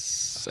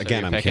is, that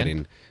again, your I'm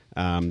picking?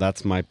 kidding.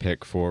 That's my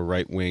pick for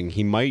right wing.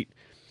 He might,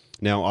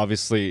 now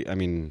obviously, I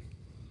mean,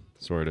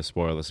 sorry to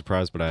spoil the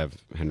surprise, but I have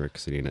Henrik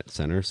Sedin at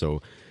center.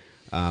 So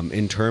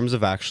in terms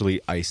of actually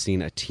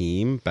icing a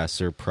team,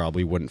 Besser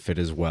probably wouldn't fit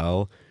as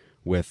well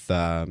with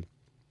the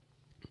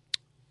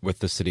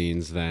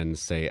Sedins than,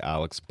 say,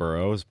 Alex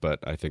Burrows. But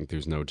I think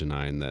there's no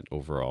denying that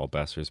overall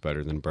Besser's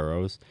better than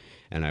Burrows.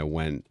 And I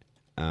went,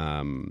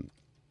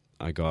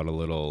 I got a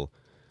little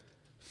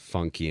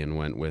funky and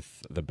went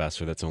with the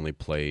Besser that's only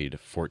played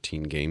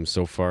 14 games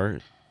so far,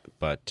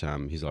 but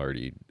he's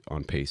already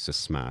on pace to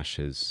smash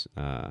his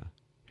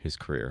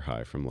career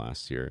high from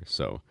last year.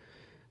 So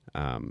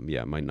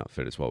it might not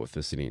fit as well with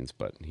the Sedins,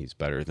 but he's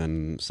better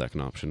than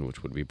second option,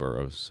 which would be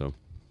Burrows. So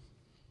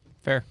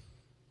Fair.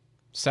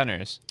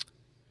 Centers.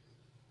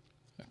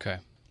 Okay.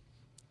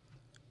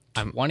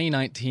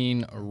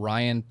 2019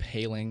 Ryan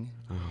Paling.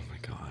 oh my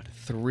god,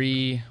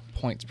 3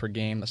 points per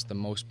game. That's the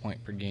most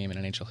point per game in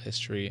NHL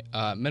history.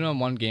 Minimum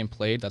 1 game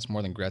played. That's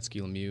more than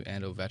Gretzky, Lemieux,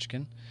 and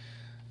Ovechkin.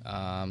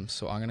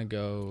 So I'm gonna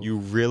go. You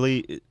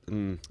really?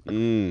 And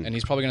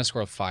he's probably gonna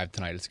score a 5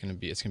 tonight. It's gonna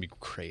be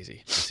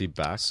crazy. Is he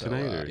back So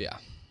tonight? Or? yeah,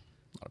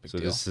 not a big So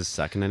deal. this is his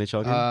second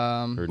NHL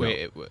game? Or no?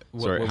 Wait,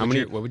 Sorry, what how would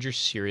many- what would your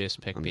serious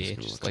pick I'm be? just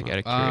gonna Just look like him out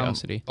of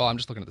curiosity. Well, I'm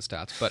just looking at the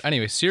stats. But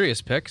anyway,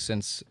 serious pick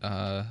since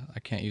I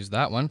can't use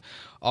that one.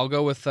 I'll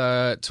go with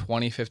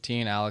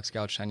 2015 Alex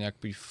Galchenyuk.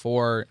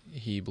 Before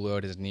he blew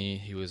out his knee,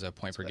 he was a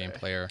point per game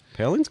player.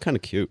 Palin's kind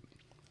of cute.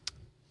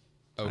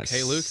 Okay,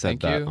 I Luke, said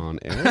thank that you. on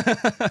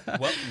air.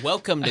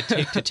 Welcome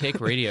to Take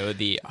Radio,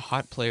 the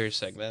hot players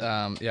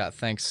segment. Yeah,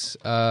 thanks.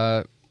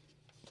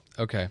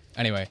 Okay.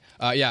 Anyway,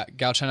 yeah,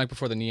 Galchenyuk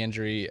before the knee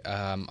injury.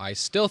 I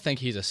still think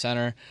he's a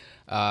center.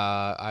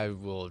 I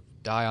will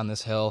die on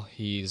this hill.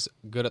 He's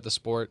good at the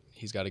sport.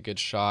 He's got a good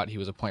shot. He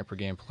was a point per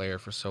game player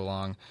for so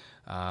long,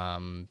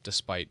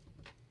 despite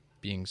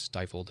being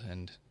stifled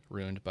and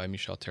ruined by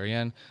Michel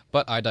Therrien.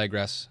 But I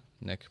digress.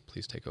 Nick,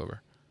 please take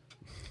over.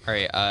 All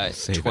right,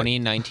 Save it.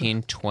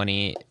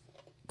 2019-20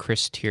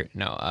 Chris Tier.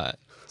 No,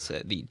 it's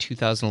the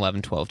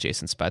 2011-12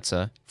 Jason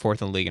Spezza,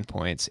 4th in the league in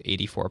points,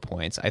 84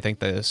 points. I think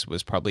this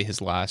was probably his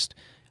last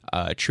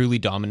truly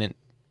dominant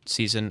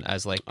season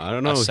as like I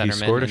don't know. a He centerman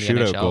scored a in the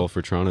shootout NHL. goal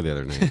for Toronto the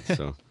other night.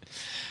 So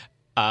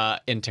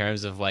In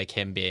terms of like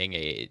him being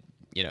a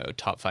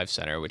top 5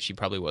 center, which he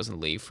probably was in the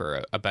league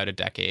for about a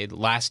decade,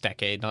 last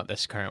decade, not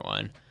this current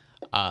one.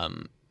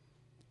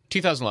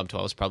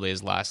 2011-12 was probably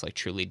his last like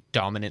truly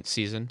dominant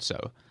season.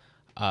 So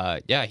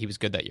yeah, he was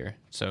good that year.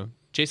 So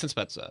Jason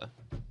Spezza.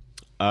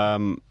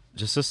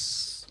 just a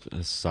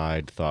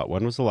side thought.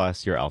 When was the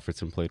last year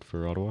Alfredson played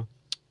for Ottawa?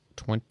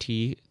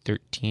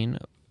 2013.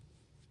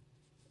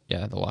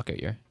 Yeah, the lockout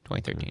year,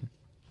 2013.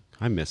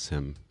 I miss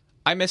him.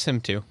 I miss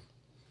him too.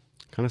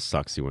 Kind of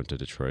sucks he went to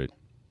Detroit.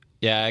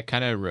 Yeah, it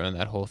kind of ruined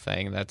that whole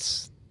thing.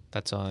 That's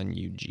on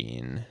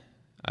Eugene.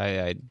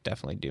 I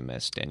definitely do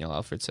miss Daniel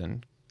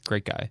Alfredson.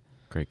 Great guy.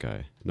 Great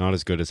guy. Not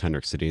as good as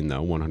Henrik Sedin,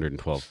 though.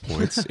 112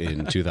 points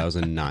in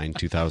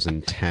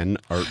 2009-2010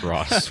 Art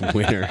Ross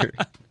winner.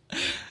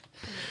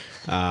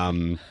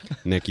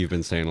 Nick, you've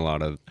been saying a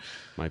lot of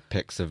my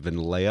picks have been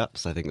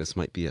layups. I think this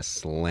might be a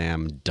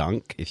slam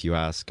dunk, if you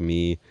ask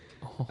me.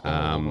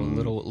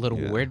 Little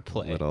Yeah,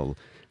 wordplay.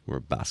 We're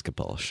a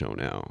basketball show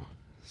now.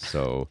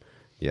 So,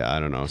 yeah, I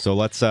don't know. So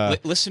let's...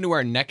 Listen to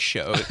our next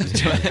show,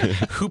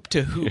 Hoop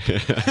to Hoop. You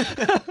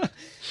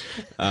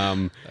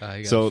got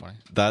it so funny.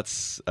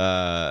 that's...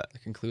 That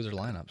concludes our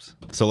lineups.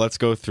 So let's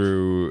go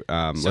through...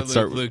 So let's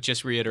start... Luke,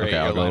 just reiterate Okay,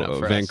 your I'll lineup go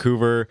for us.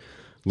 Vancouver,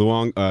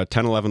 Luong, 10-11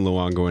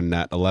 Luongo in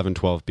net,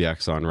 11-12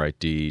 BX on right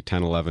D,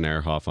 10-11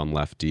 Ehrhoff on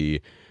left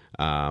D,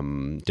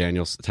 10-11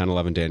 Daniel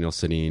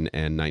Sedin,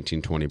 and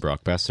 19-20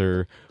 Brock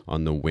Besser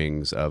on the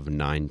wings of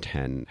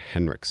 9-10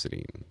 Henrik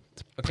Sedin.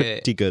 It's a Okay.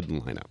 pretty good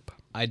lineup.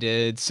 I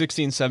did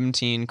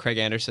 16-17 Craig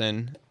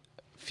Anderson,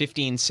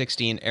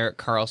 15-16 Eric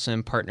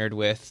Carlson partnered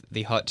with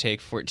the hot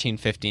take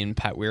 14-15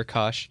 Pat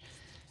Wierkosh,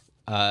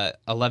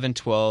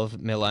 11-12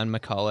 Milan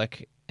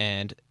McCulloch,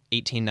 and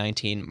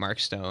 18-19 Mark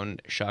Stone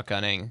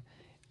shotgunning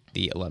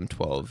the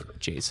 11-12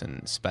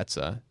 Jason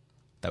Spezza.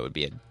 That would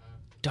be a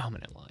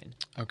dominant line.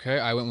 Okay,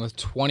 I went with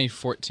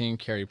 2014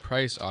 Carey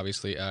Price,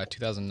 obviously.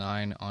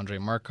 2009 Andrei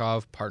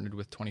Markov, partnered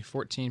with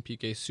 2014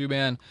 PK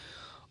Subban.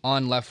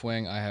 On left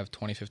wing, I have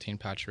 2015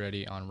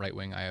 Pacioretty. On right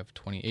wing, I have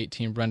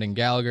 2018 Brendan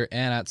Gallagher.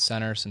 And at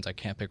center, since I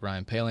can't pick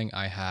Ryan Poehling,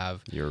 I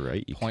have You're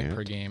right, you point can't.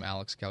 per game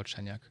Alex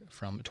Galchenyuk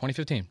from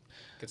 2015.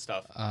 Good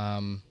stuff.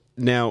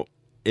 Now,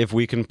 if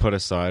we can put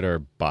aside our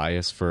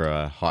bias for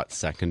a hot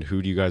second,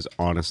 who do you guys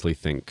honestly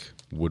think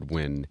would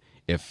win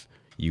if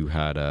you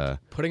had a...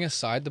 Putting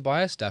aside the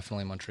bias,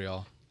 definitely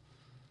Montreal.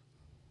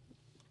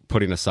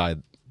 Putting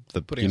aside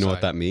the... Putting you know aside.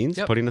 what that means?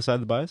 Yep. Putting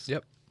aside the bias?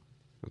 Yep.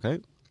 Okay.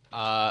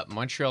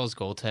 Montreal's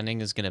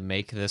goaltending is going to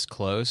make this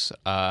close.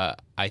 I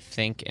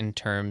think in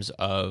terms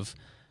of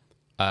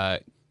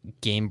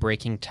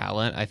game-breaking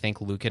talent, I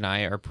think Luke and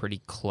I are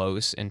pretty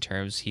close in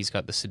terms. He's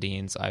got the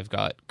Sedins, I've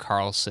got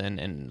Carlson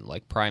and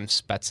like prime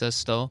Spezza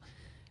still.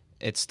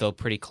 It's still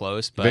pretty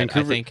close, but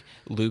Vancouver- I think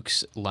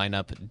Luke's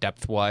lineup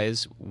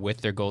depth-wise with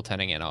their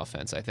goaltending and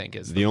offense, I think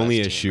is The only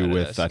best team issue out of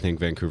with, this. I think,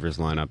 Vancouver's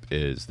lineup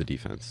is the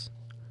defense.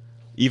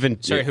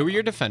 Even Sorry, who were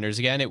your defenders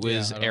again? It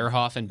was I don't-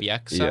 Ehrhoff and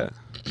Bieksa. Yeah.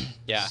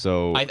 Yeah.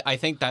 So- I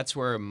think that's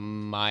where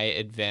my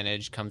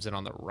advantage comes in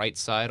on the right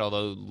side.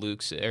 Although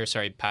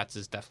Pat's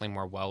is definitely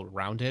more well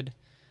rounded,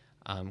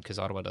 because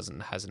Ottawa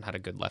hasn't had a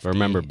good lefty. But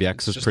remember, It's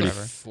BX is just pretty.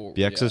 whatever.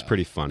 BX is yeah.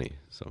 pretty funny.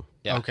 So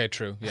Yeah. Okay,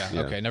 true. Yeah.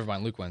 Yeah. Okay, never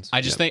mind. Luke wins. I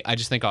just think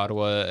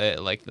Ottawa,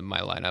 my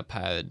lineup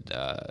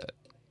had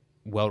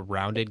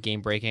well-rounded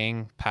game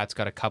breaking. Pat's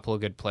got a couple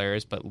of good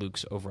players, but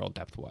Luke's overall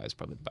depth wise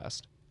probably the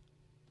best.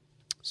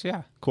 So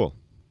yeah, cool.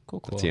 cool.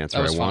 That's the answer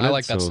that was I fun. wanted. I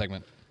like that so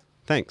segment.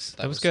 Thanks.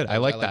 That was good. I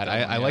like that.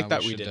 I one. like Yeah, that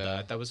we should, did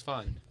that. That was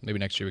fun. Maybe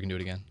next year we can do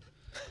it again.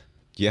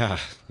 Yeah,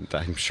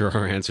 I'm sure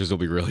our answers will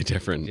be really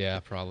different. Yeah,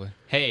 probably.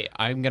 Hey,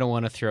 I'm gonna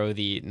want to throw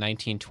the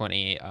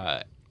 1920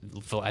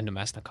 Vladimir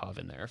Mesnikov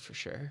in there for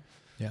sure.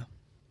 Yeah.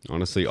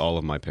 Honestly, all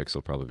of my picks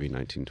will probably be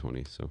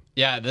 1920. So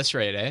Yeah, at this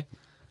rate, eh?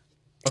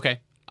 Okay.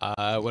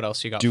 What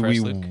else you got do for we?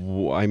 us,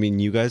 Luke? I mean,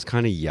 you guys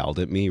kind of yelled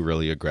at me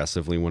really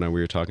aggressively when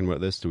we were talking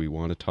about this. Do we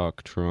want to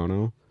talk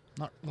Toronto?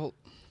 Not well.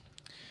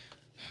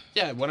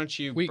 Yeah, why don't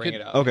you We bring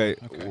could- it up?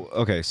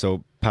 Okay.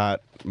 So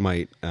Pat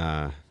might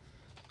kind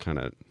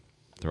of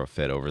throw a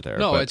fit over there.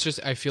 No, but it's just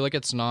I feel like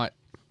it's not.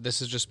 This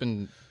has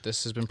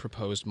been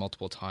proposed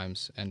multiple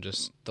times, and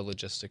just the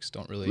logistics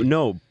don't really.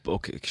 no.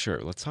 Okay,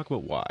 sure. Let's talk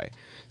about why.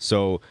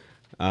 So,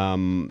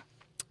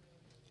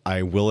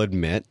 I will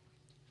admit,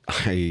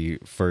 I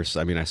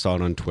saw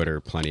it on Twitter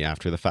plenty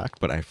after the fact,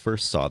 but I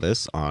first saw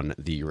this on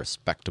the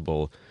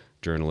respectable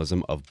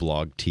journalism of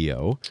Blog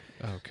TO.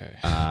 Okay.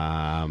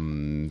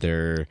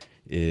 There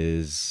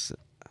is,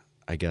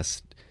 I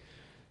guess,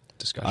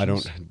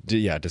 Discussions.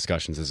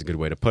 discussions is a good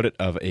way to put it,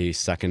 of a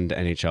second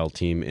NHL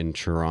team in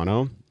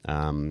Toronto.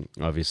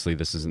 Obviously,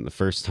 this isn't the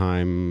first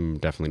time,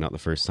 definitely not the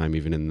first time,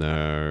 even in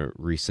the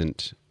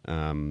recent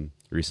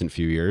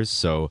few years.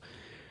 So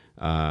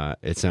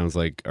it sounds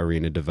like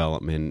arena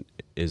development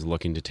is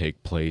looking to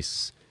take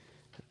place,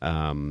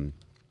 I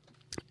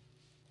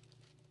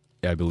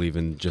believe,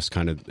 in just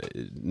kind of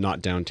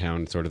not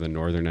downtown, sort of the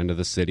northern end of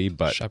the city,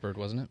 but Shepherd,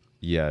 wasn't it?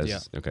 yes. Yeah.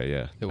 Okay,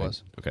 yeah. It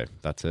was. Okay,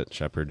 that's it,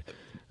 Shepherd.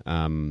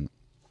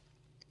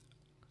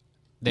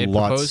 They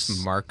Lots-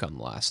 proposed Markham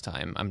last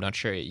time. I'm not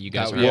sure you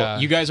guys. That- Are, yeah.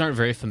 You guys aren't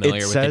very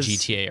familiar with says- the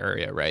GTA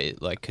area, right?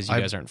 Like, because you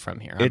guys aren't from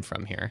here. I'm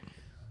from here.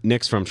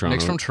 Nick's from Toronto.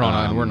 Nick's from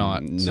Toronto, and we're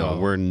not, No, so-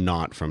 we're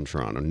not from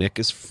Toronto. Nick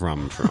is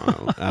from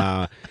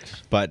Toronto.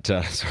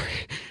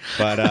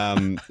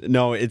 Sorry.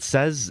 No, it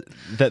says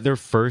that their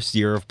first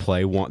year of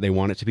play, they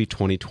want it to be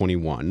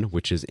 2021,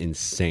 which is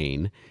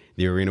insane.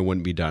 The arena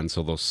wouldn't be done,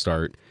 so they'll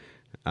start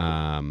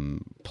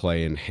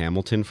play in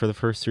Hamilton for the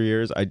first 3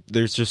 years.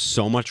 There's just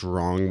so much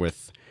wrong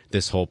with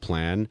this whole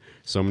plan.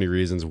 So many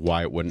reasons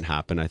why it wouldn't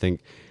happen. I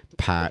think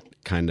Pat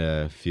kind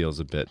of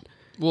feels a bit...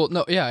 Well,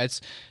 no, yeah,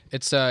 it's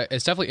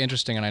definitely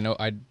interesting, and I know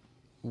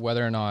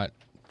whether or not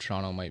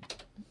Toronto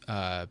might.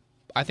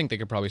 I think they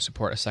could probably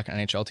support a second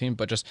NHL team,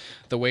 but just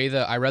the way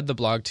that I read the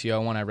Blog TO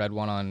one, I read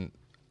one on,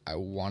 I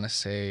want to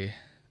say,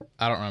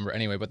 I don't remember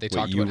anyway, but they Wait,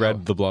 talked you about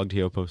read the Blog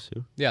TO post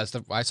too? yeah,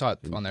 I saw it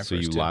on there So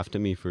first you too. laughed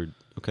at me for...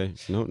 Okay,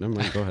 no, never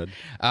mind. Go ahead.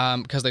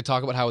 Because they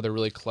talk about how they're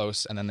really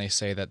close, and then they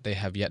say that they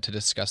have yet to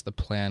discuss the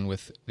plan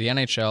with the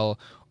NHL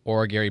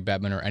or Gary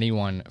Bettman or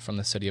anyone from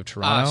the city of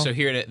Toronto. So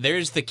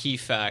there's the key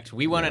fact.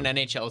 We want an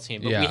NHL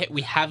team, but Yeah.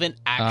 we haven't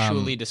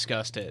actually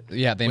discussed it.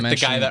 yeah, they with the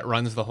guy mentioned- that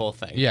runs the whole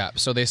thing. Yeah,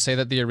 so they say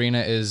that the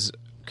arena is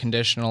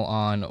conditional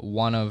on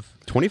one of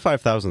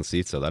 25,000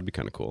 seats, though. That'd be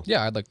kind of cool.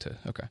 Yeah, I'd like to.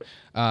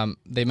 Okay.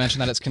 They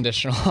mentioned that it's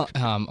conditional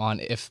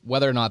on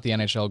whether or not the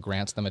NHL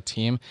grants them a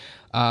team.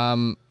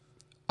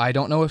 I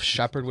don't know if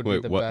Shepherd would be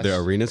Wait, the what? best. The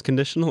arena's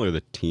conditional or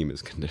the team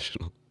is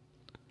conditional?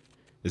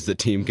 Is the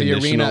team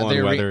conditional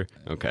on whether...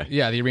 Okay.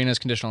 Yeah, the arena is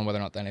conditional on whether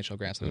or not the NHL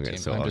grants them a Okay, team.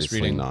 so I'm just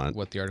obviously reading not.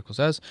 what the article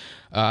says.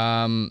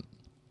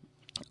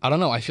 I don't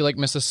know. I feel like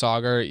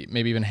Mississauga,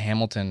 maybe even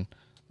Hamilton,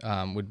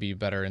 would be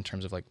better in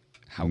terms of like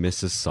how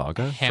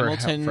Mississauga?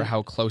 Hamilton. for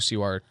how close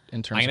you are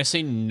in terms. I'm gonna of,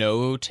 say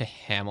no to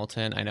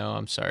Hamilton. I know.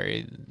 I'm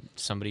sorry.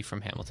 Somebody from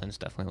Hamilton's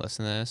definitely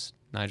listening to this.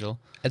 Nigel.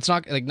 it's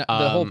not like the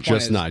whole point.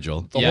 Just is,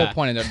 Nigel. The Yeah. whole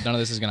point is that none of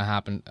this is going to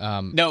happen.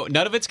 No,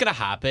 none of it's gonna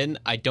happen.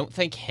 I don't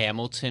think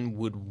Hamilton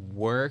would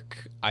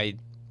work. I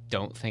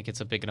don't think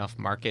it's a big enough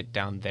market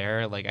down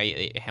there. Like,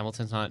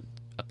 Hamilton's not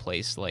a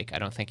place like I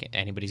don't think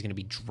anybody's gonna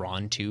be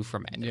drawn to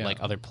from Yeah. like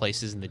other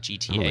places in the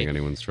GTA. I don't think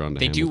anyone's drawn to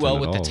They do Hamilton well at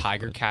with all, the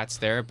Tiger but- Cats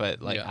there,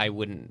 but like Yeah. I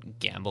wouldn't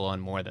gamble on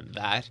more than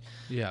that.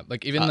 Yeah,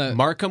 like even the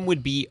Markham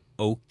would be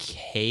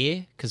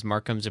okay because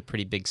Markham's a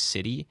pretty big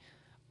city,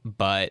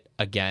 but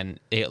again,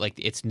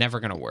 it's never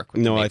gonna work.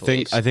 With No, the I Maple think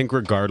Leafs. I think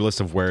regardless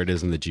of where it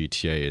is in the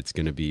GTA, it's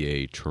going to be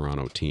a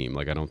Toronto team.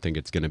 Like I don't think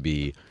it's going to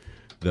be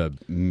the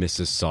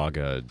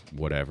Mississauga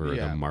whatever,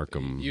 yeah. the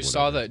Markham. You whatever.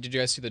 saw the? Did you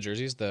guys see the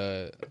jerseys?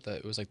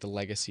 It was like the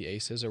Legacy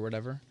Aces or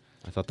whatever.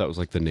 I thought that was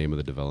like the name of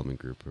the development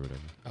group or whatever.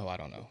 Oh, I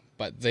don't know,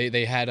 but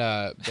they had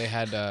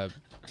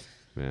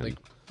Man,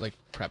 like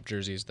prep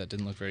jerseys that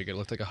didn't look very good. It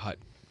looked like a Hut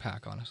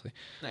pack, honestly.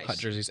 Nice. Hut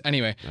jerseys.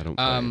 Anyway, I don't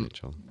play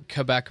NHL.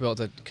 Quebec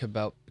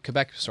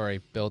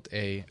built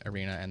a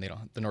arena, and they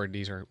don't. The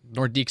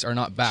Nordiques are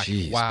not back.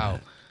 Jeez, wow.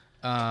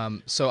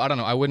 So I don't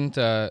know. I wouldn't.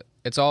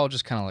 It's all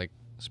just kind of like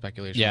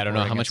speculation. yeah, I don't know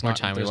for or how much against. more Not-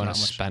 time we there's want not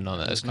to much- spend on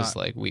this there's because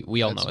not- like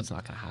we all know it's it's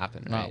not gonna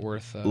happen. not Right?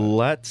 worth.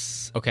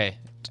 Let's Okay,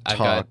 I've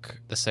talk got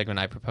the segment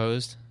I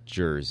proposed.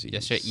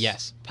 jerseys.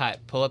 Yes,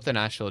 Pat, pull up the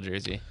Nashville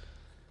jersey.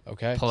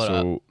 Okay. Pull it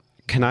up. So,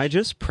 can I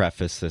just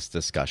preface this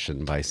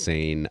discussion by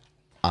saying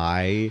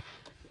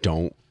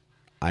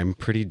I'm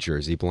pretty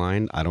jersey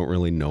blind. I don't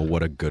really know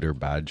what a good or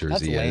bad That's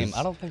jersey lame. is.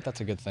 I don't think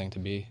that's a good thing to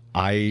be.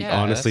 I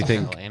honestly that's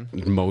think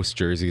kinda most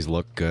jerseys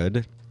look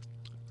good.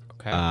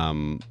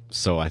 Okay,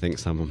 So I think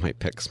some of my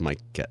picks might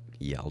get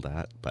yelled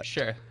at, but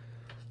sure.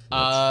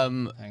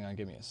 Hang on,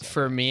 give me a second.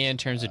 For me, in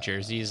terms of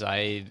jerseys,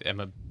 I am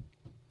a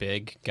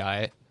big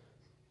guy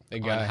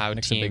Big on guy. how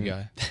Nick's a big team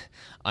guy.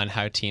 on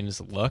how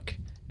teams look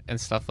and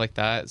stuff like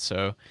that.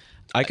 So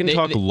I can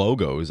talk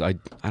logos. I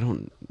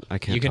can't.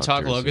 You can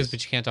talk jerseys. logos,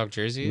 but you can't talk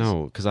jerseys.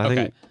 No, because I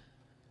think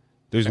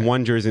there's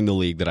one jersey in the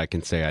league that I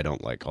can say I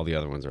don't like. All the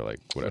other ones are like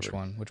whatever. Which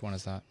one? Which one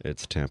is that?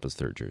 It's Tampa's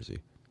third jersey.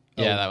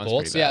 Yeah, Oh, that one's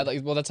Bolts? pretty bad.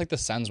 Yeah, well, that's like the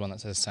Sens one that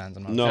says Sens.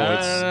 I'm not No, sure.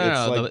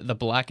 it's like the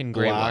black and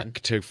gray black one.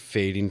 to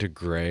fading to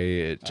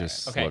gray. It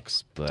just Okay.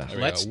 looks bleh. There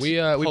we Let's go.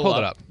 We pull pulled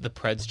it up. the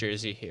Preds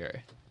jersey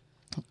here.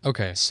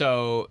 Okay.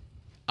 So,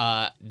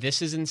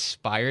 this is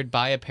inspired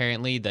by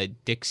apparently the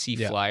Dixie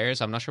Yeah.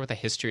 Flyers. I'm not sure what the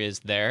history is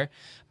there,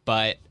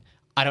 but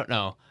I don't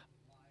know.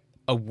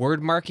 A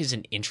word mark is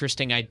an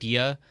interesting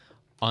idea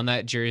on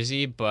that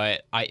jersey,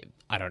 but I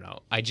don't know.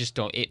 I just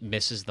don't. It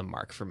misses the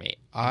mark for me.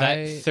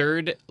 That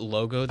third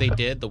logo they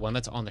did, the one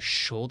that's on the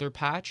shoulder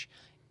patch,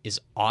 is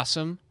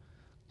awesome.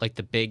 Like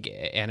the big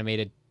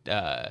animated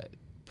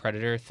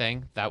Predator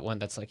thing. That one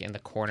that's like in the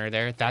corner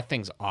there. That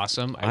thing's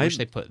awesome. I wish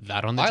they put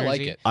that on the jersey. I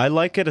like it. I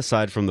like it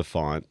aside from the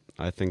font.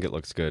 I think it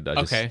looks good.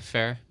 Okay,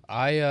 fair.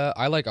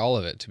 I like all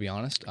of it, to be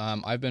honest.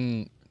 I've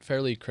been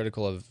fairly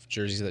critical of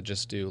jerseys that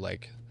just do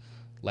like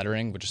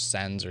lettering, which is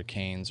Sens or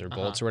Canes or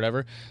Bolts or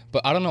whatever.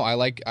 But I don't know. I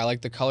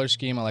like the color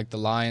scheme. I like the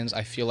lines.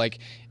 I feel like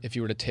if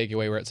you were to take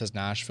away where it says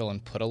Nashville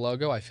and put a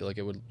logo, I feel like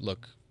it would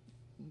look.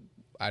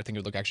 I think it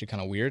would look actually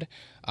kind of weird.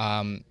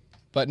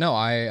 But no,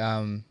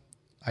 I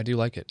do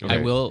like it. I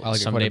will like it quite a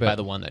someday bit. buy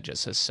the one that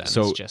just says Sens,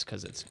 So, just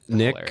because it's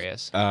Nick,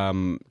 hilarious.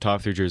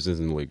 top 3 jerseys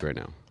in the league right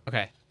now.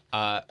 Okay,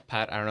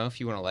 Pat, I don't know if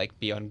you want to like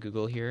be on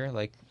Google here,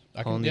 like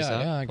I pulling can, these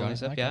up. yeah, I pulling got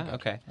these it. up. I Yeah. got it.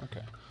 Okay. Okay.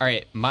 All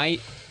right, my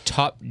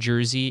top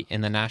jersey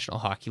in the National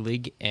Hockey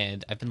League,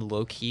 and I've been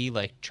low key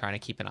like trying to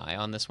keep an eye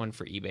on this one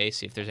for eBay,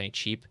 see if there's any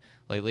cheap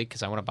lately,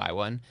 because I want to buy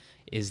one.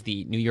 Is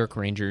the New York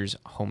Rangers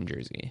home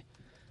jersey?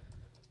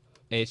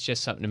 It's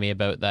just something to me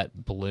about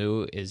that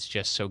blue is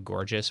just so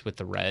gorgeous with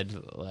the red.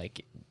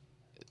 Like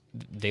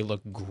they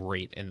look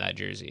great in that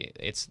jersey.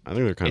 I think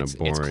they're kind of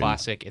boring. It's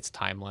classic. It's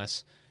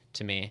timeless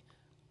to me.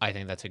 I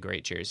think that's a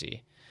great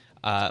jersey.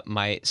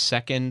 My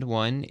second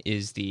one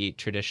is the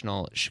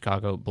traditional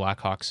Chicago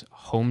Blackhawks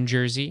home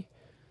jersey.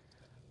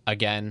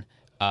 Again,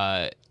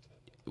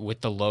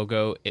 with the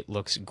logo, it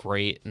looks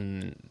great,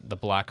 and the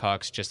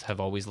Blackhawks just have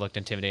always looked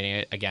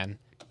intimidating. Again,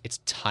 it's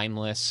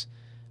timeless.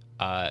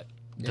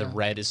 The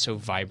red is so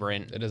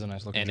vibrant. It is a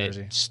nice looking and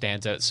jersey. it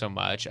stands out so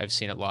much. I've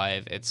seen it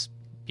live. It's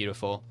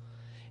beautiful.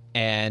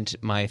 And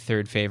my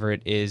third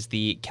favorite is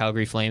the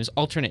Calgary Flames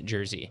alternate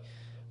jersey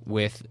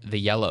with the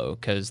yellow,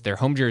 because their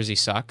home jersey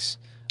sucks.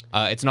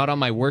 It's not on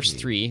my worst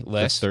 3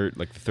 list. The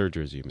third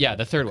jersey. You mean. Yeah,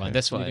 the third one.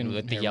 This You one can-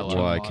 with the here, yellow.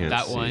 Well, I can't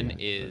that see. one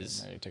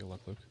is There, take a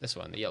look, Luke. this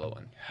one, the yellow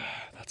one.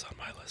 That's on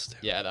my list too.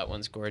 Yeah, that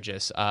one's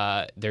gorgeous.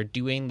 They're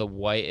doing the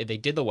white. They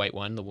did the white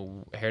one,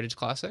 the Heritage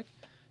Classic.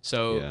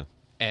 So, Yeah.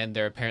 and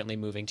they're apparently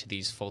moving to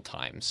these full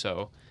time.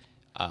 So,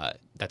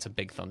 that's a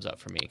big thumbs up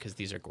for me because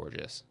these are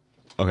gorgeous.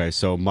 Okay,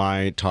 so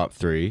my top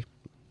 3: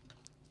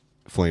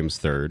 Flames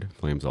third,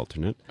 Flames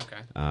alternate.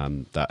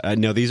 Okay.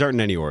 No, these aren't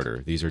in any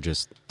order. These are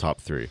just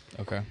top 3.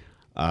 Okay.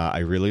 I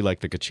really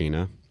like the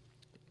Kachina.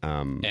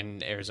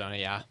 In Arizona,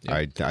 yeah.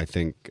 I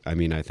think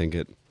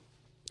it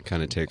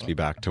kind of takes me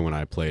back to when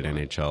I played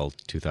NHL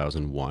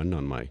 2001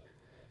 on my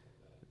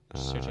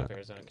Search up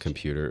Arizona.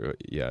 computer.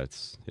 Yeah,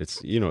 it's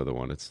you know the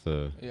one. It's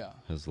the Yeah.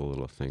 has the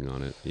little thing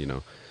on it, you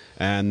know.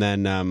 And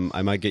then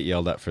I might get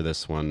yelled at for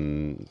this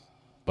one,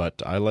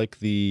 but I like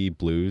the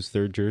Blues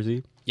third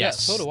jersey.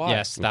 Yes, so do I.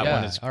 Yes, that Yeah,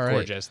 one is all right.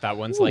 gorgeous. That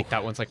one's like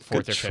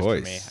fourth or fifth for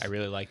me. choice. I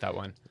really like that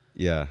one.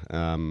 Yeah.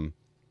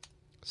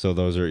 So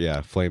those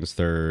are Flames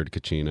third,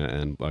 Kachina,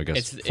 and I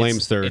guess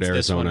Flames third, it's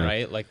Arizona. This one,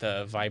 right? Like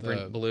the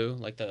vibrant blue,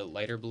 like the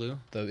lighter blue.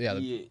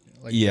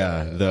 Like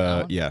Yeah, that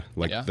one? yeah,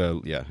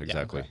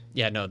 exactly. okay.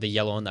 Yeah, no, the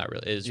yellow on that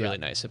is really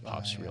nice. It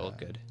pops real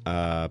good.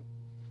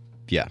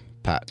 Yeah,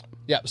 Pat.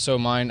 Yeah, so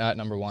mine at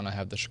number 1, I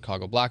have the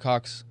Chicago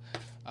Blackhawks.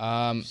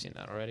 You've seen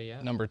that already,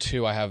 yeah? Number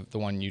 2, I have the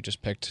one you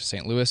just picked,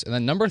 St. Louis. And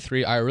then number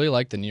 3, I really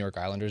like the New York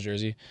Islanders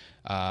jersey.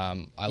 I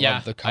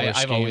love the color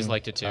scheme. I've always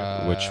liked it too.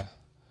 Which,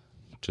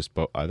 just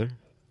either.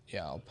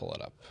 Yeah, I'll pull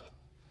it up.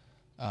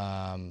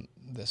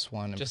 This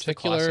one in Just the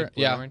particular. classic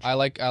blue Yeah, orange? I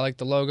like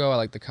the logo. I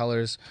like the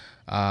colors.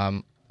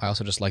 I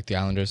also just like the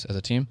Islanders as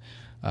a team.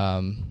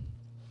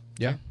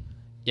 Yeah.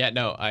 Yeah,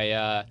 no,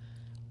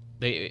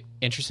 the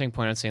interesting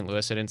point on St.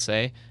 Louis I didn't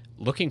say.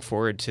 Looking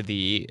forward to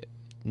the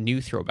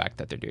new throwback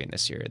that they're doing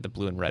this year, the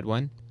blue and red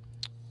one,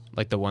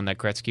 like the one that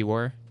Gretzky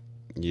wore.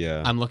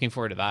 Yeah. I'm looking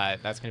forward to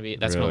that. That's gonna really,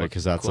 gonna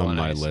because that's cool on and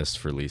my nice. list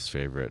for least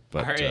favorite.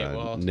 But All right,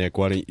 well- Nick,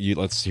 why don't you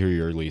let's hear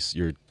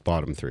your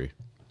bottom 3.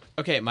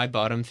 Okay, my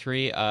bottom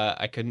 3.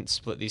 I couldn't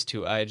split these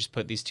two. I just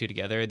put these two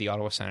together. The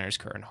Ottawa Senators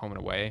current home and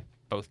away,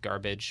 both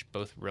garbage,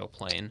 both real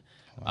plain.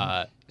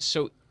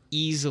 So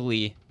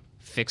easily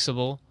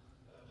fixable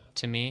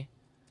to me.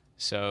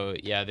 So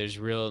yeah, there's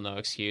real no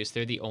excuse.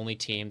 They're the only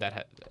team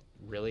that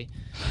really.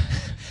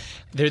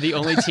 They're the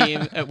only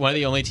team, one of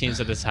the only teams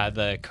that has had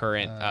the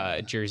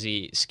current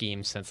jersey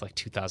scheme since like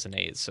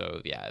 2008.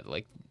 So yeah,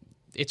 like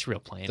it's real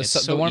plain. The, It's the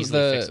so one easily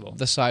fixable.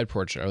 the side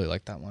portrait. I really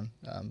like that one.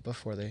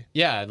 Before they.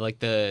 Yeah, like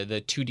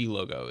the 2D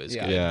logo is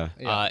Yeah.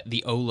 good. Yeah.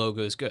 The O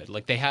logo is good.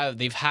 Like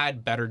they've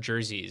had better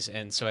jerseys,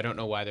 and so I don't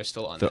know why they're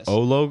still on The this. O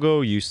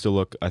logo used to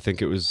look. I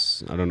think it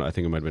was. I don't know. I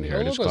think it might have been The O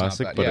Heritage logo's not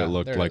Classic, bad. but Yeah, it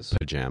looked there it like is.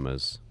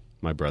 pajamas.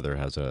 My brother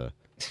has a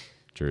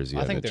jersey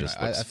I of think it. they're. Just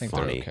I looks think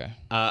funny. they're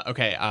okay.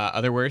 Okay,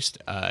 other worst,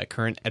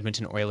 current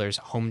Edmonton Oilers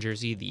home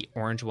jersey, the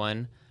orange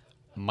one.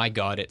 My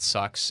God, it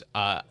sucks.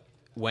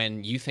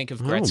 When you think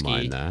of I don't Gretzky,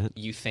 mind that.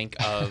 you think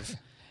of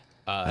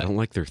I don't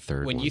like their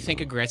third when one. you think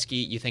though. of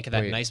Gretzky, you think of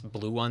that Wait. nice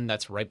blue one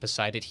that's right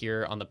beside it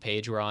here on the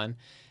page we're on.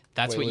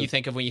 That's Wait, what you Luke.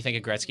 think of when you think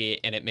of Gretzky,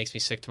 and it makes me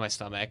sick to my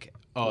stomach.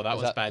 Oh, that Is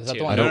one's that- bad is that too.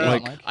 the one I don't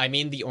you like- I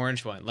mean the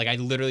orange one. Like I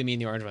literally mean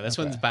the orange one. This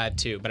Okay. one's bad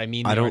too, but I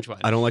mean the I orange don't.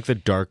 one. I don't like the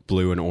dark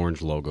blue and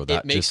orange logo.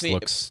 That It makes just me.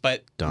 looks.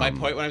 But my dumb.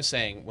 point, what I'm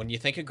saying, when you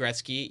think of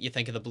Gretzky, you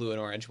think of the blue and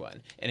orange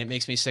one, and it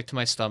makes me sick to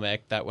my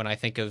stomach that when I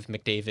think of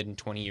McDavid in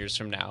 20 years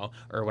from now,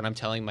 or when I'm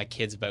telling my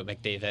kids about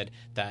McDavid,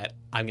 that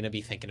I'm gonna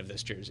be thinking of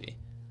this jersey,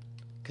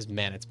 because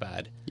man, it's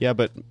bad. Yeah,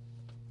 but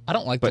I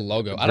don't like but the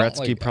logo. I don't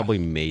Gretzky like, probably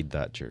made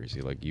that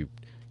jersey. Like you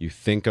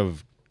think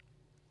of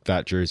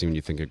that jersey when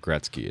you think of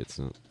Gretzky. It's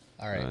not.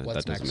 All right, that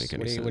what's doesn't next? make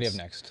any What do you have sense.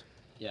 next?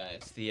 Yeah,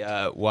 it's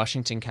the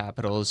Washington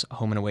Capitals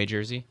home and away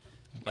jersey.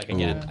 Like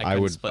again, Ooh, I I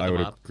couldn't would. split I them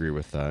would up. agree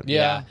with that.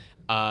 Yeah.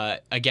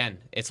 Again,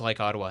 it's like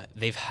Ottawa.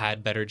 They've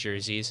had better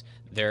jerseys.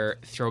 Their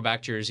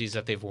throwback jerseys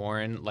that they've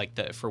worn,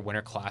 like for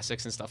Winter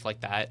Classics and stuff like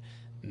that,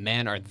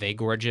 man, are they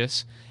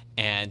gorgeous.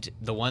 And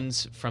the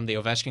ones from the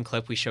Ovechkin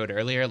clip we showed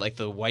earlier, like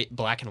the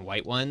black and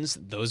white ones,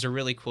 those are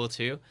really cool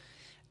too.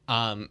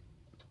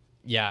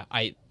 Yeah,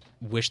 I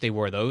wish they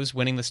wore those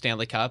winning the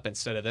Stanley Cup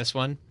instead of this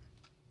one.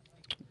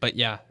 But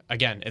yeah,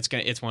 again,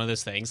 it's one of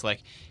those things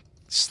like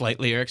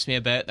slightly irks me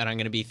a bit that I'm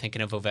gonna be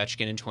thinking of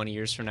Ovechkin in 20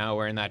 years from now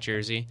wearing that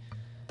jersey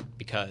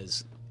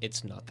because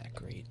it's not that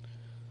great.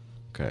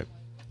 Okay.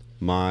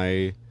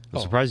 I'm Oh.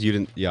 surprised you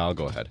didn't. Yeah, I'll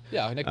go ahead.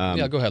 Yeah, Nick,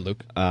 yeah. Go ahead,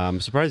 Luke.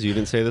 I'm surprised you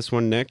didn't say this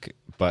one, Nick.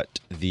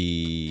 But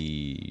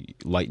the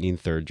Lightning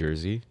third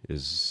jersey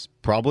is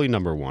probably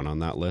number one on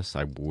that list.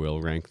 I will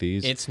rank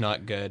these. It's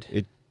not good.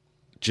 It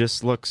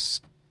just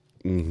looks.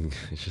 It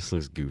just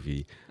looks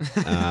goofy.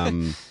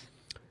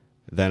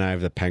 Then I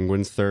have the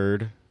Penguins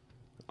third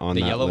on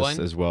The that yellow list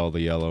one? as well.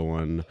 The yellow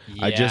one.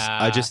 I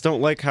Yeah. just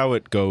don't like how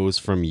it goes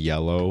from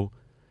yellow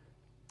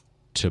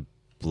to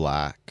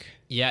black.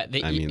 Yeah,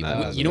 I mean, that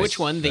doesn't you know make- which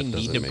one they that need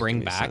doesn't to make bring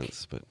any back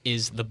sense, but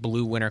is the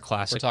blue Winter We're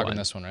Classic talking one.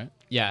 this one, right?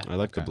 Yeah, I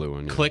like the blue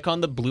one. Yeah. click on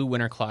the blue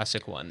Winter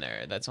Classic one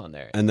there. That's on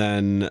there. And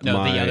then No,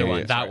 the other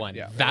one. That Sorry, one.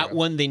 yeah, there that you go.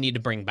 one they need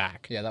to bring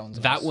back. Yeah, that one's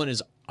that nice. one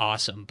is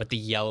awesome. But the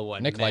yellow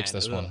one, Nick man, likes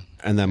this ugh. one.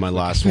 And then my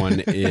last one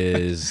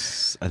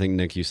is, I think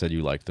Nick, you said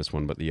you liked this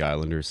one, but the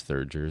Islanders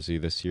third jersey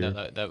this year.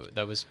 No,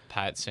 that was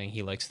Pat saying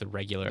he likes the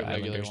regular The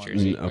regular Islanders one.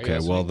 jersey. Are you Okay,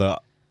 well listening?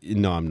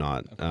 no, I'm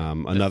not.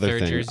 Another third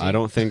thing, jersey? I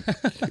don't think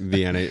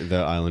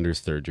the Islanders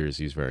third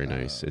jersey is very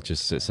nice. It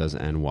says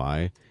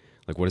NY.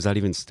 Like, what does that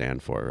even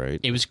stand for, right?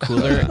 It was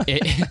cooler.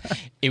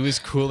 it was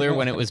cooler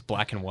when it was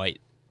black and white.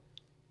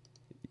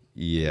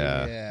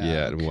 Yeah,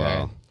 Yeah, okay.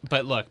 Well,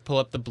 But look, pull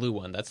up the blue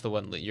one. That's the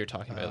one that you're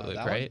talking about, Luke,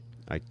 that one? right?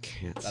 I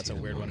can't. That's see a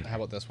it weird on one. here. How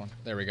about this one?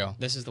 There we go.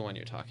 This is the one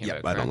you're talking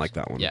Yep, about. I don't correct? like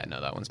that one. Yeah,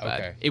 no, that one's bad.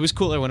 Okay. It was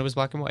cooler when it was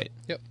black and white.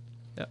 Yep.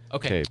 Yeah.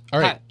 Okay. Okay. All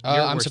right. Pat,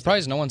 your I'm worst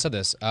surprised no one said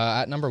this.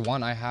 At number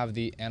one, I have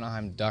the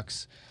Anaheim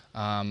Ducks.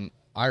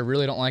 I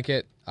really don't like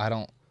it. I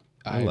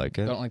like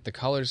it. don't like the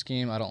color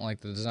scheme. I don't like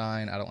the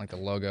design. I don't like the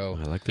logo.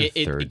 I like the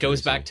It, third. it goes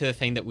jersey. back to the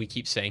thing that we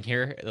keep saying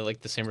here,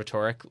 like the same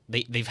rhetoric.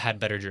 They've had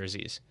better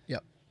jerseys,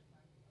 Yep.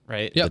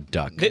 right? Yep. the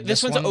duck.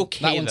 This one's one-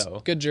 okay that one's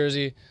though. Good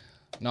jersey.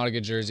 Not a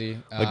good jersey.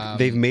 Like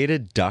they've made a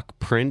duck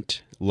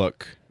print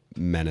look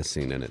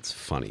menacing, and it's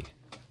funny.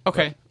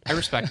 Okay, I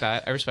respect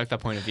that. I respect that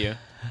point of view.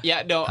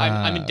 Yeah, no,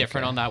 I'm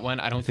indifferent on that one.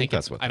 I don't think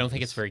that's it's what I don't that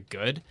think is. it's very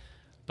good,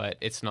 but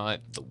it's not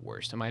the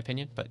worst in my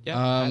opinion. But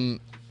yeah,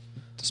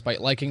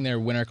 Despite liking their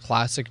Winter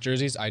Classic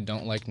jerseys, I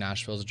don't like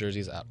Nashville's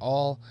jerseys at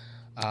all.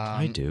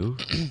 I do.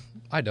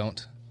 I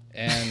don't,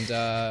 and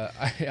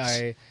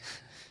I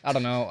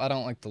don't know. I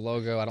don't like the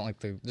logo. I don't like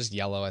the just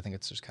yellow. I think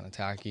it's just kind of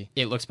tacky.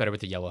 it looks better with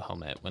the yellow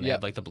helmet when they Yeah.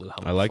 had like the blue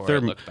helmet. I like before, their.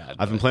 it looked bad.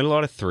 I've been but- playing a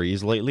lot of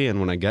threes lately, and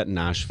when I get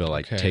Nashville,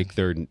 Okay. I take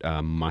their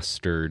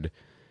mustard,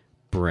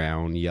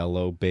 brown,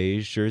 yellow,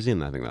 beige jersey,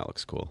 and I think that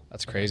looks cool.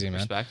 That's crazy, man.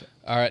 respect.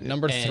 All right,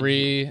 number And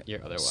three. your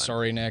other one.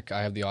 Sorry, Nick.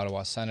 I have the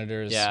Ottawa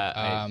Senators.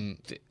 Yeah,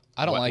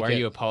 I don't like why it. are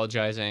you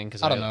apologizing?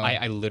 Because I don't know.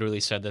 I literally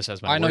said this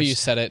as my. I know worst. you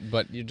said it,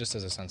 but you just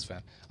as a Sens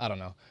fan. I don't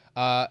know.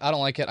 I don't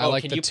like it. I Oh,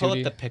 like can the you pull 2D.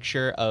 up the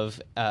picture of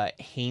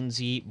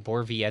Hainsey,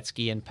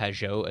 Borvietsky, and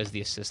Pajot as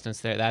the assistants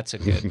there? That's a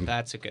good.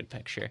 That's a good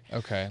picture.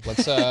 Okay,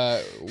 let's.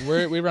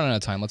 We run out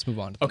of time. Let's move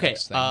on to the Okay,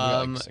 next thing. We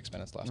got um, like 6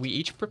 minutes left. We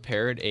each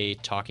prepared a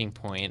talking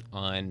point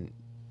on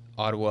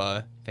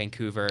Ottawa,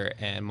 Vancouver,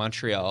 and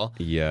Montreal.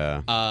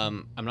 Yeah.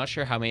 I'm not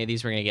sure how many of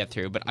these we're gonna get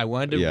through, but I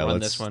wanted to Yeah, run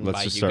let's- this one let's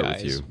by just you start with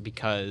guys you.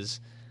 because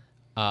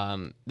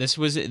this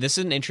is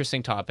an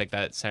interesting topic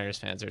that Senators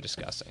fans are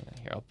discussing.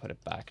 Here, I'll put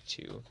it back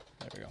to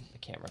There we go. the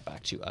camera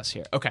back to us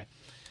here. Okay.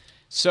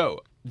 So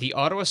the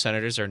Ottawa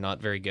Senators are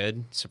not very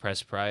good. Surprise,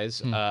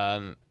 surprise.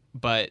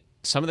 But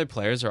some of their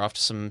players are off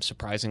to some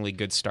surprisingly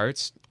good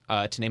starts.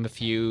 To name a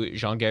few,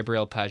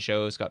 Jean-Gabriel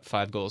Pageau's got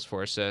 5 goals,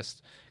 4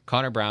 assists.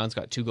 Connor Brown's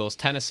got 2 goals,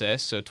 10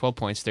 assists, so 12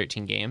 points,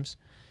 13 games.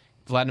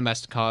 Vlad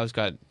Nemestnikov's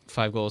got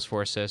 5 goals,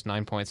 4 assists,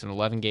 9 points in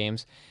 11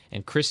 games.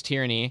 And Chris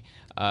Tierney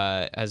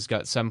has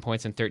got 7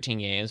 points in 13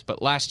 games,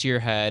 but last year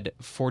had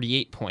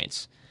 48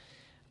 points.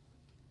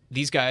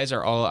 These guys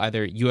are all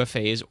either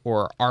UFAs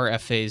or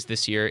RFAs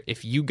this year.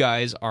 If you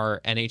guys are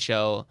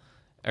NHL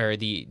or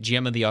the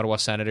GM of the Ottawa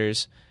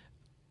Senators,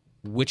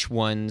 which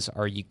ones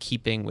are you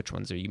keeping? Which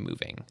ones are you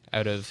moving?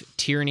 Out of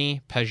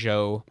Tierney,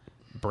 Pageau,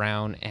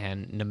 Brown,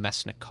 and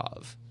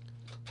Nemestnikov.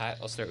 Pat,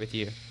 I'll start with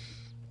you.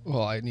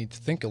 Well, I need to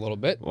think a little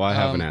bit. Well, I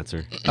have an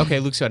answer. Okay,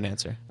 Luke's got an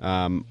answer.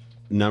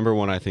 Number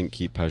one, I think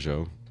keep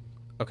Peugeot.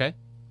 Okay.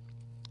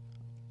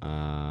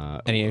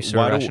 Any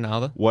sort of rationale,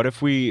 though? Why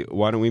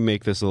don't we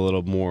make this a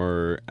little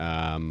more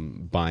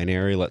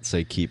binary? Let's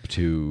say keep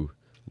 2,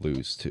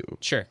 lose 2.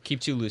 Sure,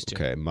 keep 2, lose 2.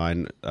 Okay,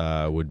 mine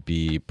would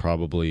be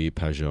probably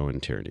Peugeot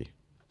and Tierney.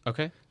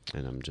 Okay.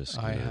 And I'm just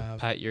I gonna... have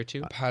Pat, your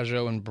 2?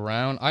 Pageau and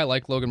Brown. I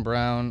like Logan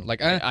Brown.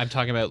 I'm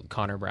talking about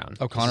Connor Brown.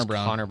 Oh, Connor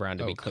Brown. Connor Brown,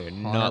 to be clear,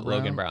 Connor not Brown?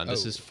 Logan Brown.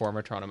 This Oh. is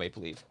former Toronto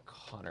Maple Leaf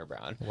Connor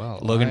Brown. Well,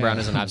 Logan I Brown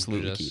is an am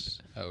absolute just-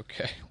 keep.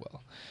 Okay,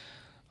 well,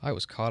 I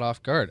was caught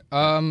off guard.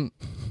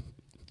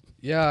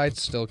 Yeah, I'd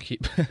still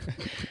keep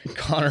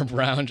Connor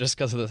Brown just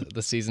because of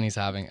the season he's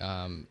having.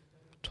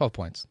 12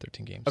 points,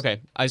 13 games. Okay,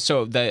 I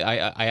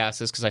asked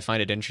this because I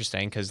find it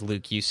interesting because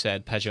Luke, you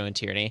said Pageau and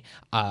Tierney.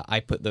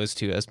 I put those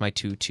 2 as my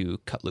 2 to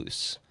cut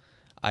loose.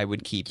 I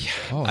would keep.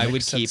 Oh, I Nick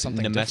would said keep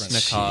something different.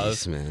 Nemestnikov.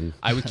 Jeez, man.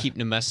 I would keep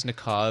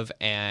Nemestnikov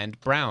and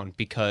Brown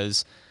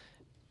because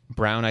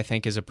Brown, I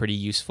think, is a pretty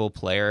useful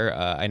player.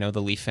 I know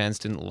the Leaf fans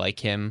didn't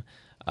like him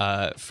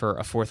for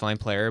a 4th line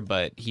player,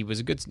 but he was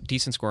a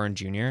decent scorer in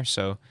junior.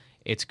 So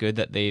it's good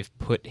that they've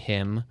put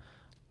him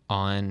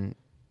on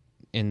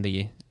in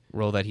the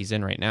role that he's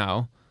in right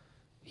now.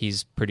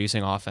 He's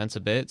producing offense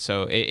a bit.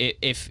 So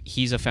if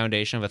he's a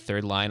foundation of a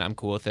 3rd line, I'm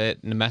cool with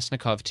it.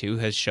 Nemestnikov, too,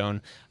 has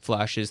shown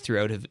flashes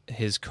throughout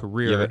his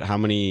career. Yeah, but how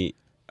many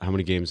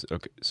games?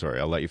 Okay, sorry,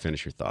 I'll let you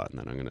finish your thought, and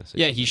then I'm gonna say.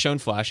 Yeah, he's shown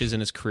flashes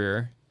in his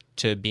career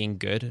to being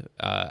good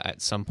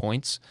at some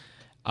points.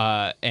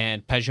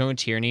 And Pageau and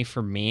Tierney,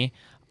 for me,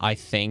 I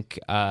think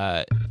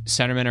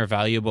centermen are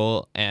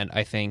valuable, and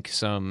I think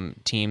some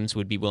teams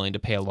would be willing to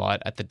pay a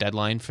lot at the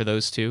deadline for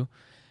those 2.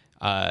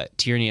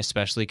 Tierney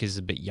especially because he's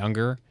a bit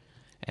younger,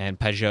 and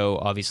Pageau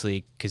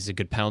obviously because he's a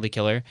good penalty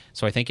killer.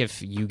 So I think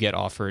if you get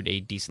offered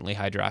a decently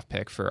high draft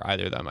pick for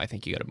either of them, I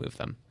think you got to move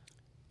them.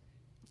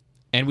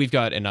 And we've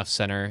got enough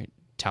center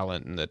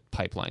talent in the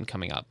pipeline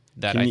coming up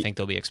that I think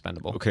they'll be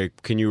expendable. Okay,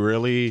 can you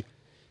really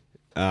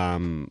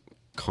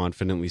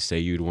confidently say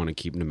you'd want to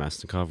keep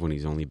Nemestnikov when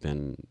he's only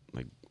been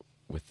like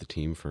with the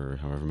team for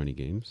however many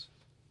games?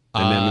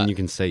 And I mean, you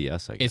can say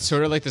yes, I guess. It's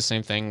sort of like the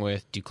same thing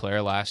with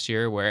Duclair last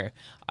year, where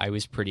I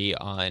was pretty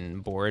on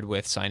board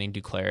with signing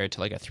Duclair to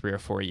like a 3 or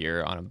 4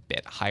 year on a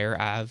bit higher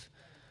AV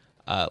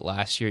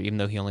last year, even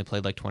though he only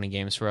played like 20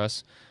 games for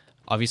us.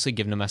 Obviously,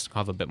 give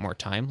Nemestnikov a bit more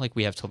time. Like,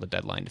 we have till the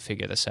deadline to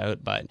figure this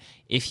out. But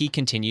if he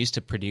continues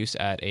to produce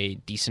at a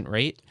decent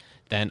rate,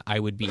 then I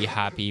would be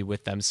happy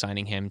with them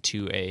signing him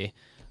to a,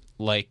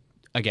 like,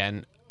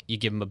 again, you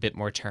give him a bit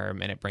more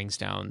term and it brings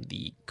down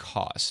the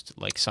cost.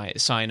 Like,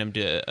 sign him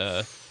to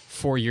a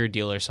 4-year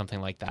deal or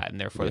something like that,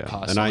 and therefore the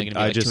cost is only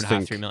going to be like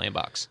 $2.5-3 million.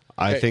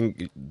 I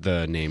think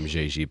the name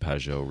JG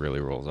Peugeot really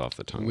rolls off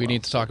the tongue. We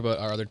need to talk about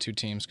our other 2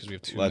 teams because we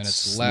have 2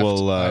 minutes left.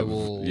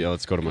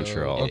 Let's go to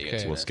Montreal.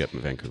 Okay. We'll skip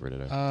Vancouver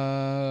today.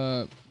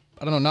 I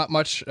don't know, not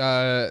much.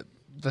 I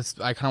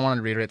kind of wanted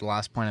to reiterate the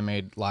last point I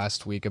made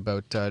last week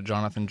about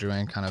Jonathan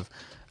Drouin kind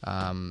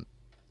of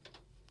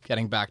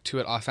getting back to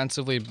it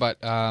offensively, but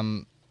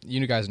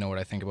you guys know what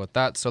I think about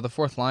that. So the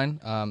 4th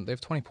line, they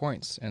have 20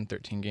 points in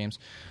 13 games.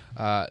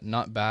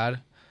 Not bad.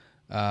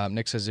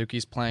 Nick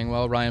Suzuki's playing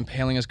well. Ryan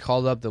Poehling is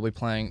called up. They'll be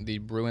playing the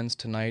Bruins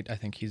tonight. I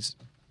think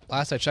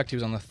last I checked, he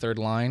was on the 3rd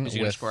line. Is he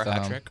going to score a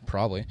hat trick?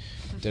 Probably.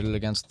 Did it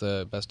against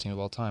the best team of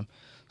all time.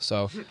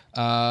 So,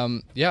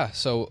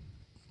 so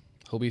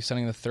he'll be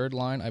sending the 3rd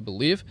line, I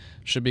believe.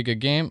 Should be a good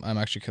game. I'm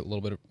actually a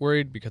little bit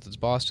worried because it's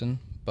Boston.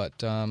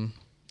 But,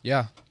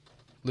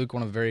 Luke,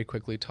 want to very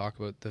quickly talk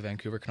about the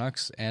Vancouver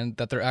Canucks and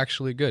that they're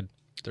actually good.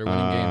 They're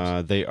winning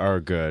games. They are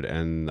good,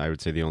 and I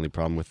would say the only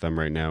problem with them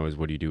right now is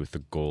what do you do with the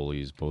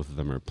goalies? Both of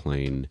them are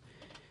playing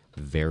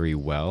very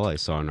well. I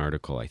saw an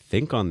article, I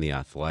think on The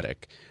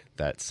Athletic,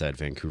 that said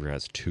Vancouver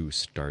has 2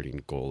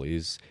 starting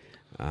goalies.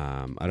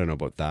 I don't know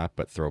about that,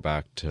 but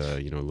throwback to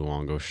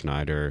Luongo,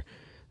 Schneider.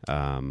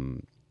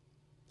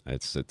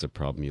 It's a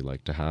problem you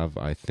like to have.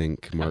 I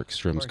think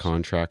Markstrom's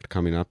contract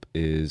coming up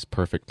is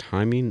perfect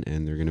timing,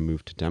 and they're going to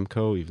move to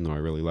Demko, even though I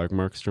really like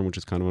Markstrom, which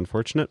is kind of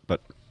unfortunate,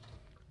 but...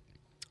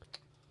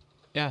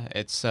 Yeah,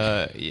 it's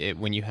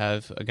when you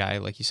have a guy,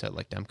 like you said,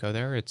 like Demko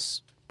there,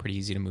 it's pretty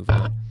easy to move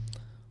on.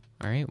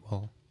 All right,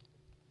 well,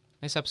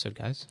 nice episode,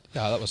 guys.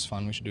 Yeah, that was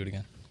fun. We should do it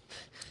again.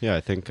 Yeah,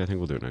 I think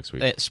we'll do it next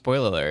week.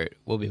 Spoiler alert: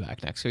 we'll be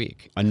back next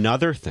week.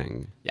 Another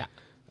thing. Yeah.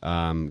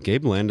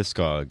 Gabe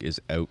Landeskog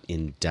is out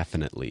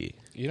indefinitely.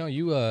 You know,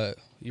 you weren't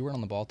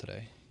on the ball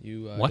today.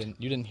 You What?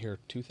 you didn't hear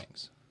two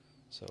things,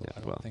 so Yeah, I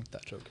don't well. think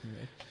that joke can be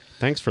made.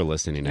 Thanks for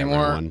listening,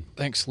 Anymore. everyone.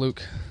 Thanks,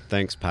 Luke.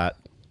 Thanks, Pat.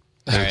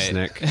 Thanks, right.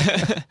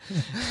 Nick.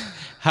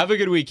 Have a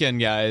good weekend,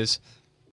 guys.